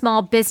for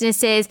small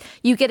businesses.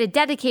 You get a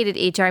dedicated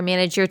HR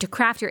manager to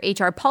craft your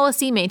HR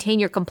policy, maintain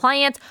your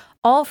compliance,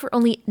 all for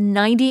only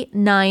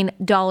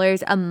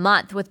 $99 a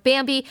month. With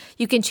Bambee,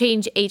 you can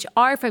change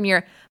HR from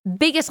your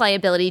biggest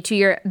liability to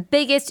your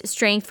biggest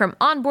strength, from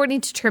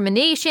onboarding to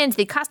terminations.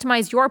 They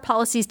customize your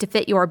policies to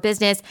fit your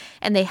business,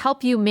 and they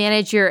help you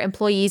manage your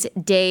employees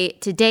day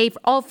to day,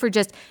 all for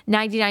just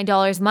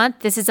 $99 a month.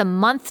 This is a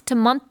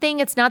month-to-month thing.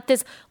 It's not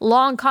this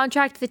long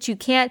contract that you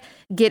can't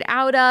get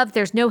out of.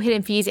 There's no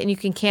hidden fees, and you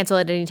can cancel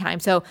at any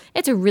time. So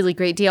it's a really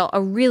great deal,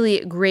 a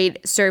really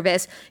great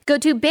service. Go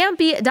to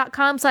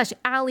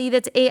Bambee.com/Allie.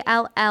 That's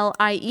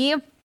ALLIE.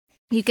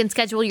 You can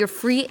schedule your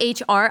free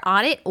HR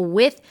audit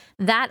with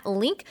that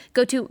link.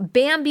 Go to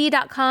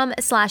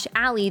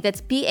Bambee.com/Allie.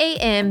 That's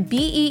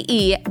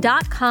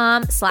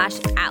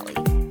BAMBEE.com/Allie.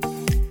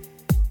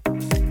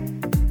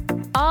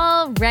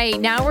 All right,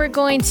 now we're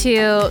going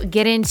to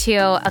get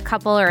into a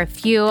couple or a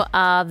few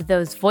of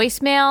those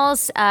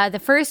voicemails. The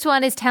first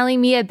one is telling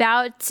me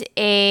about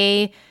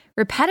a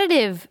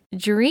repetitive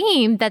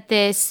dream that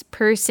this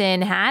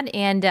person had,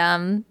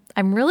 and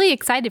I'm really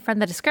excited from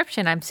the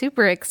description. I'm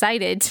super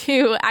excited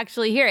to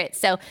actually hear it.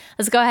 So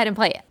let's go ahead and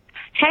play it.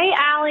 Hey,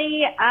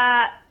 Allie.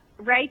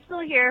 Rachel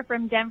here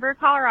from Denver,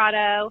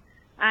 Colorado.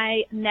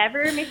 I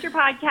never miss your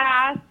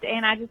podcast,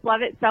 and I just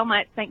love it so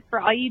much. Thanks for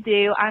all you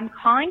do. I'm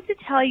calling to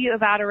tell you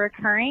about a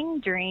recurring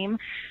dream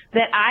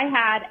that I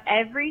had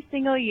every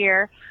single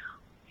year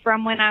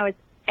from when I was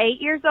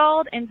 8 years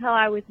old until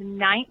I was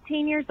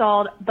 19 years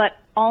old, but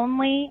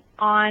only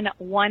on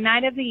one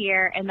night of the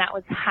year, and that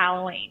was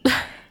Halloween.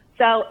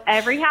 So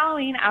every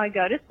Halloween, I would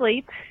go to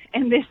sleep,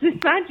 and this is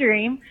my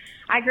dream.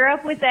 I grew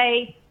up with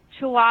a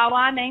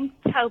Chihuahua named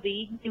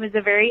Toby. He was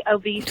a very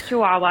obese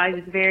Chihuahua. He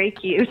was very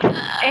cute.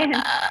 And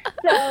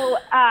so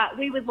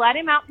we would let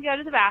him out to go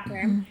to the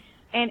bathroom.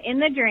 And in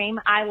the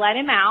dream, I let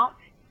him out.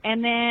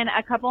 And then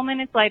a couple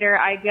minutes later,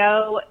 I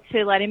go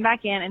to let him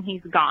back in, and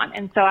he's gone.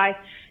 And so I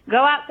go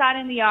outside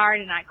in the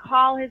yard, and I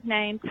call his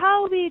name,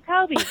 Toby,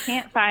 Toby.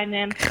 Can't find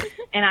him.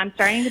 And I'm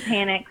starting to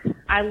panic.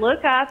 I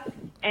look up,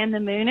 and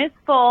the moon is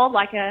full,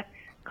 like a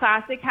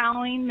classic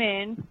Halloween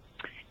moon.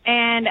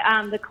 And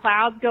the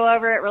clouds go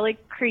over it, really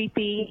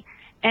creepy.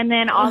 And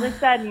then all of a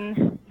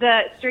sudden,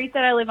 the street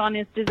that I live on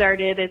is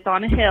deserted. It's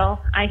on a hill.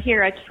 I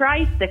hear a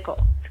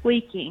tricycle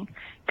squeaking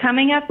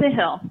coming up the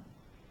hill.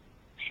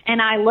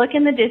 And I look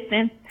in the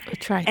distance,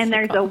 and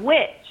there's a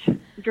witch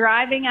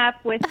driving up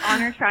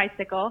on her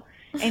tricycle,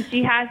 and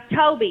she has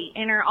Toby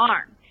in her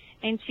arm.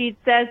 And she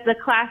says the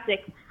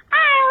classic,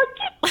 "I'll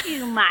get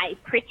you, my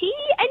pretty,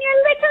 and your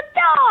little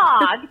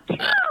dog,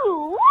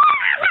 too."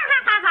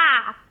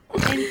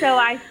 And so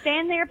I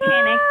stand there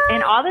panicked,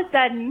 and all of a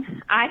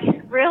sudden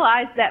I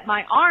realize that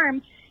my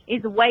arm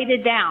is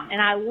weighted down.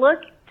 And I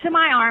look to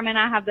my arm, and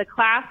I have the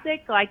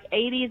classic, like,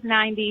 80s,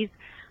 90s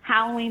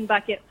Halloween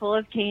bucket full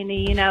of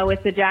candy, you know,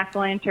 with the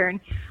jack-o'-lantern,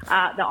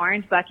 the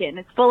orange bucket, and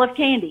it's full of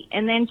candy.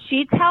 And then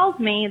she tells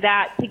me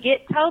that to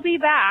get Toby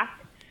back,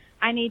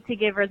 I need to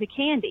give her the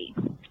candy.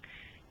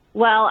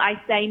 Well, I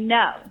say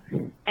no,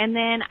 and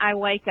then I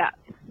wake up.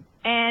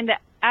 And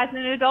as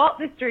an adult,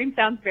 this dream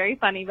sounds very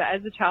funny, but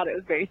as a child, it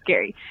was very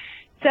scary.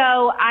 So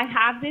I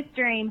have this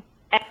dream.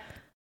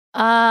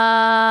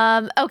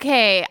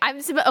 Okay.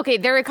 Okay.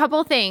 There are a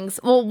couple things.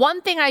 Well,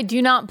 one thing I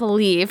do not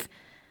believe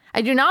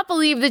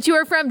that you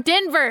are from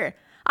Denver.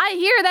 I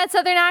hear that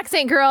Southern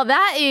accent, girl.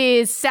 That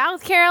is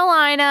South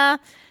Carolina,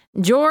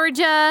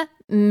 Georgia,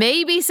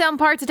 maybe some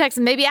parts of Texas,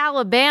 maybe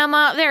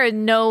Alabama. There is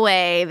no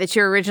way that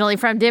you're originally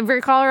from Denver,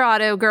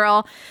 Colorado,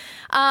 girl.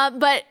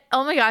 But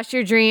oh my gosh,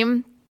 your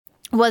dream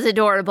was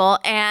adorable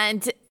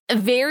and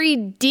very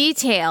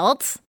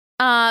detailed.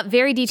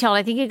 Very detailed.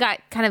 I think it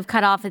got kind of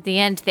cut off at the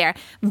end there.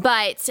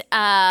 But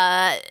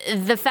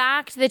the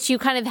fact that you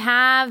kind of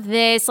have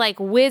this like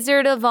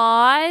Wizard of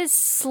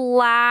Oz /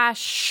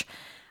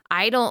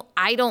 I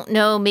don't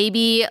know,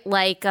 maybe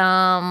like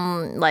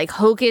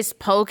Hocus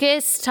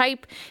Pocus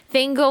type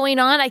thing going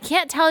on. I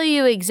can't tell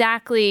you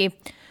exactly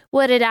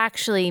what it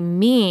actually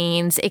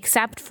means,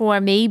 except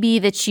for maybe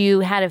that you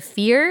had a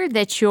fear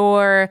that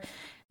your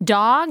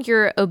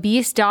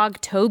obese dog,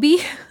 Toby,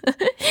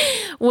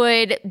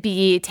 would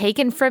be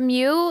taken from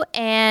you.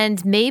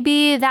 And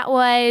maybe that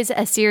was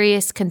a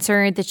serious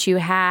concern that you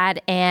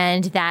had,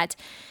 and that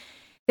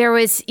there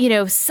was,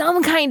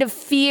 some kind of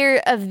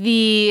fear of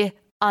the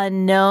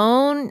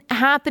unknown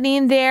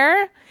happening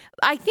there.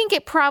 I think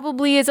it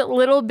probably is a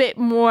little bit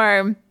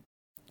more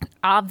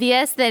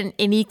obvious than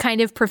any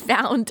kind of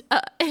profound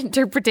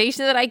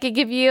interpretation that I could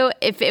give you.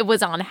 If it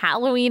was on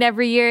Halloween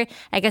every year,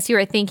 I guess you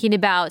were thinking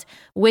about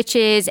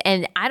witches,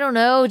 and I don't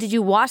know, did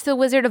you watch The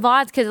Wizard of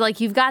Oz? Because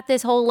you've got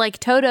this whole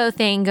Toto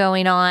thing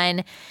going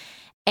on,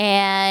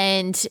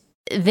 and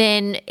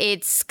then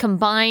it's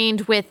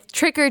combined with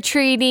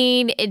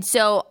trick-or-treating, and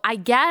so I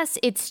guess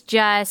it's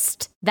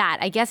just that.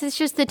 I guess it's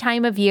just the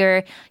time of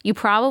year. You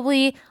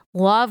probably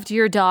loved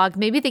your dog.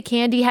 Maybe the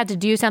candy had to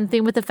do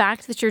something with the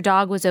fact that your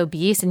dog was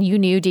obese, and you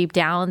knew deep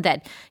down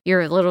that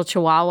your little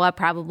Chihuahua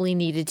probably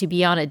needed to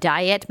be on a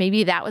diet.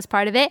 Maybe that was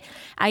part of it.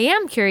 I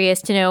am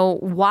curious to know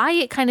why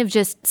it kind of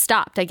just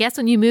stopped. I guess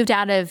when you moved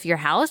out of your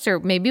house, or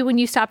maybe when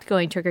you stopped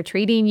going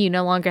trick-or-treating, you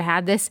no longer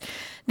had this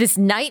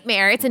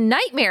nightmare. It's a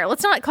nightmare.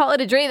 Let's not call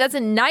it a dream. That's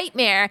a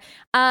nightmare.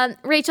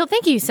 Rachel,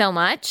 thank you so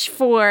much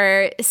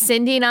for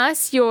sending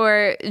us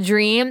your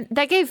dream.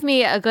 That gave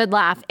me a good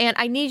laugh. And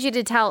I need you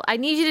to tell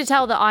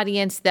the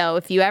audience, though,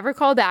 if you ever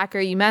call back or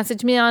you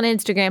message me on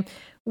Instagram,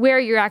 where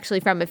you're actually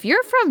from. If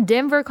you're from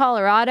Denver,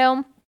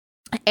 Colorado,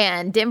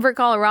 and Denver,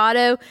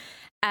 Colorado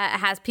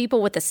has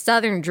people with a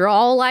southern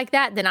drawl like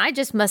that, then I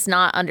just must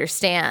not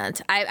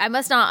understand. I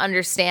must not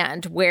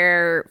understand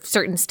where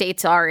certain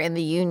states are in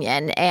the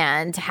union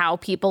and how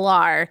people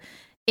are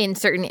in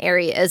certain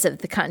areas of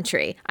the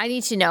country. I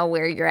need to know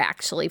where you're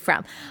actually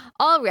from.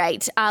 All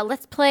right,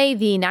 let's play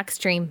the next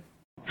dream.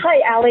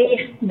 Hi,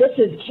 Allie. This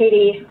is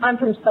Katie. I'm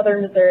from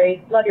Southern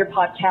Missouri. Love your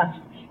podcast.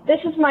 This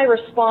is my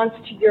response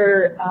to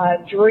your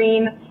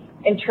dream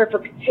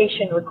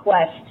interpretation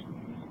request.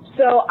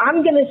 So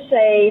I'm going to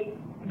say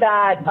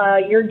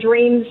that your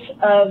dreams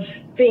of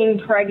being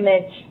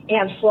pregnant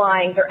and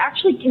flying, they're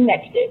actually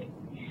connected.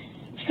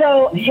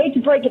 So I hate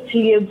to break it to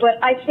you,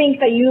 but I think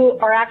that you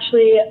are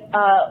actually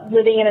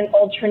living in an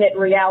alternate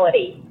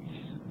reality.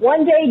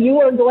 One day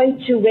you are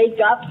going to wake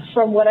up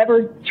from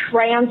whatever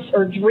trance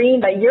or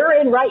dream that you're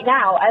in right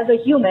now as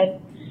a human.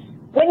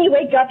 When you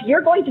wake up,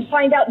 you're going to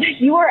find out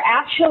that you are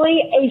actually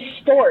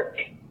a stork.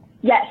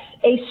 Yes,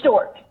 a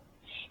stork.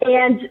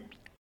 And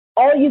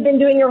all you've been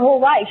doing your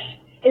whole life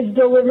is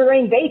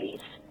delivering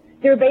babies.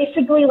 You're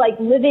basically like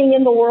living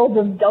in the world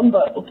of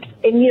Dumbo,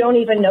 and you don't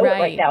even know it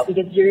right now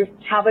because you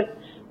haven't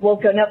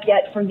woken up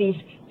yet from these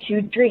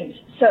two dreams.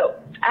 So,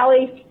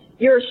 Allie,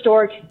 you're a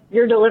stork,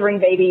 you're delivering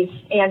babies,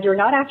 and you're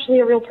not actually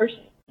a real person.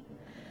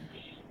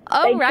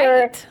 Oh,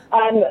 Thanks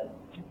for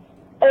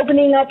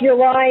opening up your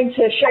line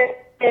to share,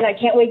 and I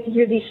can't wait to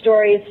hear these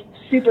stories.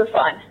 Super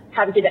fun.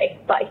 Have a good day.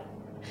 Bye.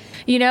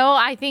 You know,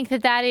 I think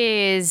that's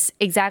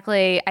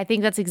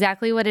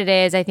exactly what it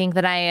is. I think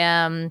that I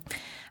am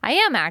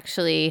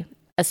actually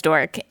a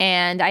stork,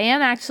 and I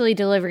am actually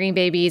delivering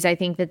babies. I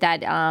think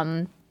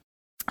that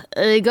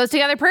it goes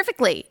together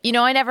perfectly. You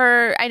know, I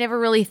never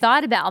really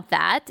thought about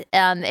that.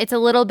 It's a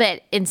little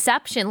bit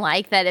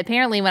Inception-like that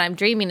apparently when I'm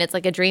dreaming, it's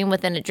like a dream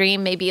within a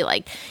dream, maybe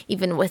like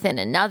even within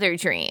another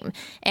dream.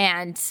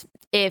 And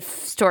if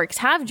storks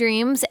have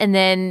dreams and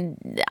then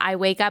I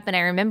wake up and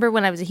I remember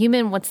when I was a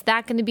human, what's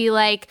that going to be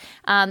like?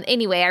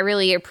 Anyway, I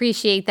really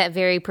appreciate that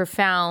very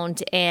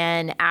profound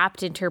and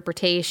apt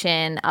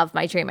interpretation of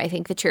my dream. I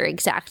think that you're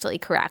exactly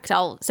correct.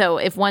 So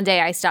if one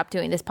day I stop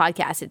doing this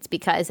podcast, it's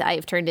because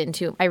I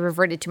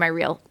reverted to my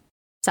real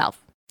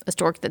self, a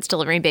stork that's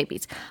delivering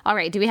babies. All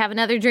right. Do we have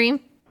another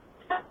dream?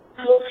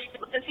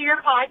 Listen to your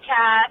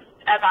podcast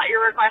about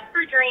your request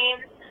for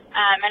dreams.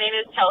 My name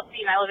is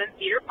Chelsea, and I live in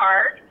Cedar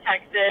Park,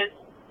 Texas.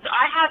 So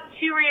I have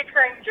two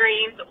reoccurring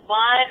dreams.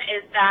 One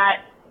is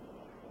that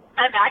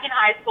I'm back in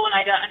high school, and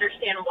I don't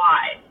understand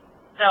why.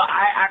 So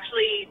I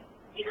actually,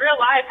 in real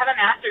life, have a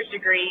master's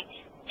degree,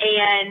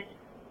 and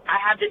I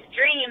have this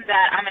dream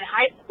that I'm in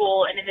high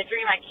school, and in the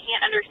dream I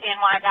can't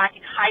understand why I'm back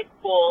in high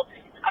school.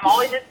 I'm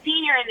always a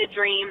senior in the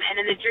dream,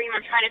 and in the dream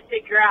I'm trying to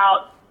figure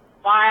out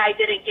why I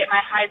didn't get my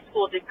high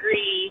school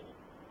degree,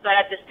 but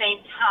at the same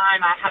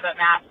time I have a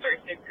master's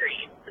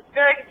degree. It's a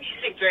very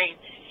confusing dream.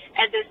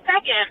 And the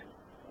second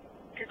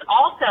is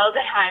also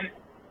that I'm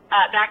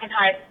back in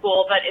high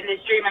school, but in this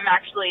dream I'm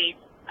actually,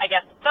 I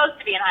guess, supposed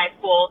to be in high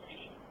school,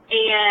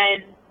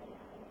 and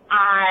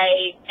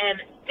I am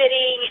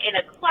sitting in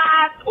a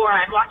class or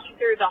I'm walking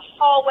through the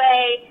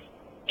hallway,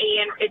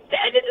 and it's the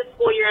end of the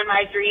school year in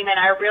my dream, and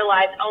I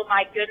realize, oh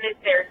my goodness,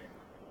 there's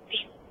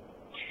these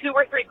 2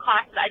 or 3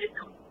 classes I just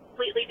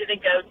completely didn't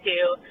go to,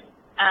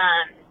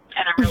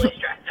 and I'm really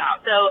stressed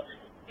out. So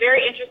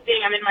very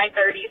interesting. I'm in my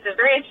 30s, so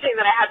very interesting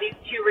that I have these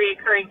 2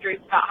 reoccurring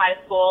dreams about high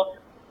school.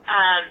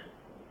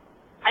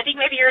 I think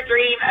maybe your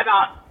dream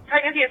about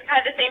pregnancy is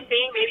kind of the same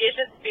thing. Maybe it's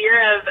just fear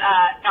of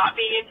not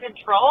being in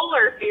control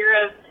or fear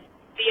of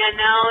the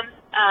unknown.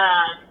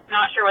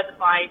 Not sure what the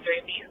flying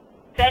dream means.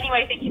 So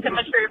anyway, thank you so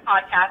much for your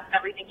podcast and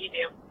everything you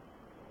do.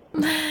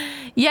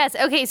 Yes.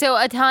 Okay. So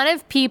a ton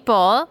of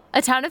people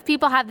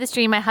have this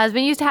dream. My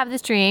husband used to have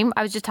this dream.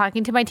 I was just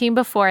talking to my team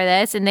before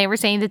this, and they were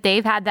saying that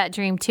they've had that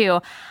dream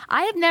too.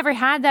 I have never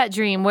had that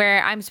dream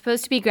where I'm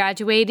supposed to be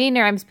graduating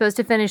or I'm supposed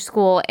to finish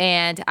school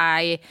and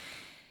I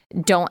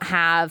don't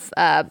have,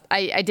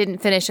 I didn't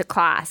finish a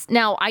class.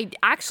 Now, I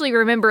actually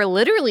remember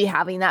literally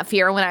having that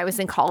fear when I was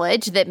in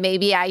college that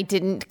maybe I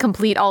didn't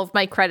complete all of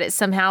my credits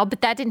somehow,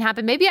 but that didn't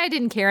happen. Maybe I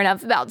didn't care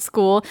enough about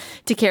school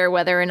to care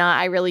whether or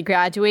not I really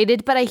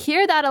graduated, but I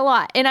hear that a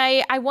lot. And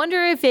I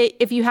wonder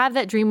if you have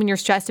that dream when you're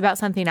stressed about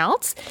something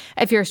else,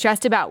 if you're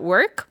stressed about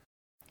work,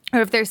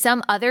 or if there's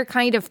some other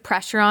kind of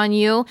pressure on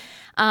you.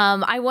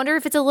 I wonder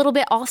if it's a little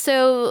bit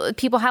also,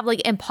 people have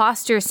like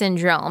imposter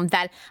syndrome,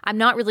 that I'm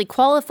not really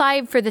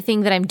qualified for the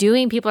thing that I'm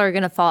doing. People are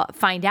going to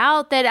find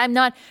out that I'm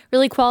not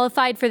really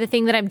qualified for the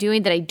thing that I'm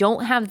doing, that I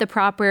don't have the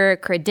proper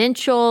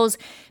credentials.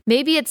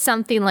 Maybe it's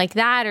something like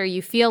that, or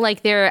you feel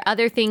like there are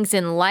other things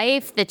in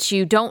life that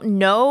you don't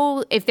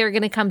know if they're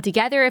going to come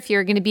together, if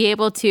you're going to be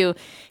able to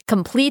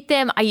complete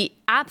them. I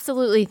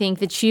absolutely think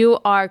that you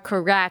are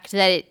correct,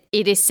 that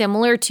it is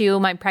similar to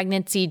my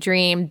pregnancy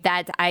dream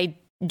that I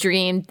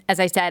dreamed, as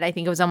I said, I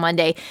think it was on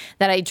Monday,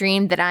 that I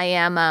dreamed that I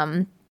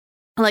am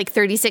like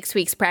 36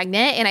 weeks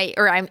pregnant and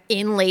I'm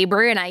in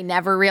labor and I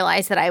never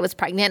realized that I was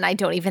pregnant and I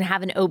don't even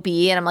have an OB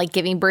and I'm like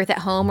giving birth at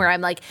home, or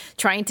I'm like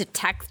trying to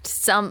text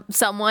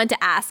someone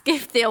to ask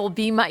if they'll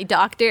be my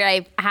doctor.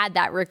 I've had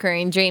that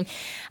recurring dream.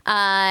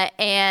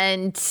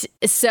 And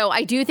so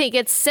I do think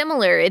it's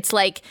similar. It's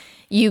like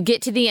you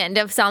get to the end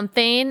of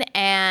something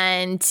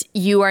and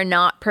you are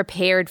not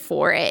prepared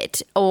for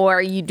it,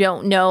 or you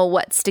don't know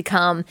what's to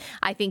come.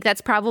 I think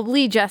that's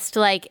probably just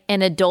like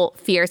an adult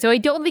fear. So I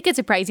don't think it's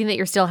surprising that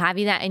you're still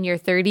having that in your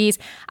 30s.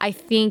 I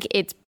think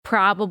it's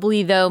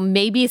probably, though,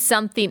 maybe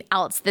something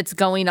else that's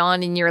going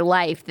on in your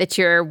life that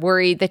you're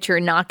worried that you're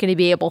not going to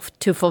be able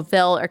to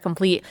fulfill or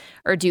complete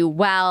or do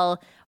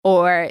well,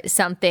 or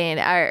something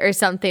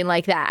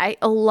like that.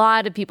 A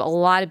lot of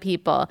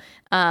people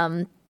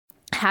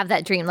have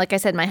that dream. Like I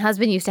said, my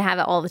husband used to have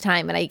it all the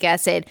time, and I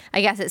guess it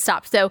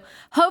stopped. So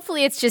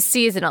hopefully it's just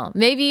seasonal.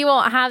 Maybe you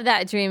won't have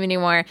that dream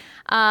anymore.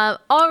 All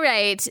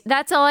right.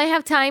 That's all I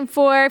have time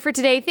for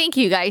today. Thank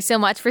you guys so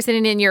much for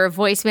sending in your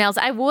voicemails.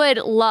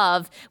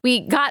 We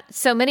got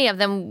so many of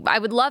them. I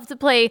would love to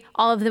play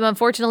all of them.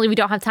 Unfortunately, we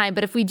don't have time,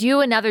 but if we do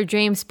another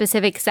dream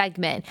specific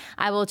segment,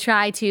 I will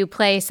try to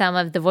play some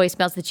of the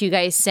voicemails that you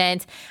guys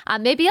sent.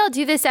 Maybe I'll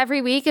do this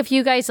every week if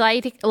you guys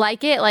like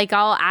it. Like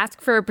I'll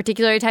ask for a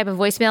particular type of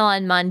voicemail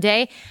on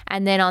Monday,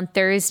 and then on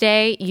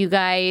Thursday, you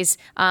guys,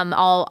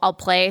 I'll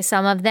play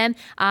some of them.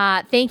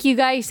 Thank you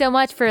guys so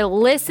much for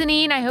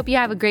listening. I hope you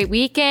have a great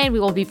weekend. We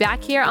will be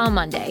back here on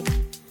Monday.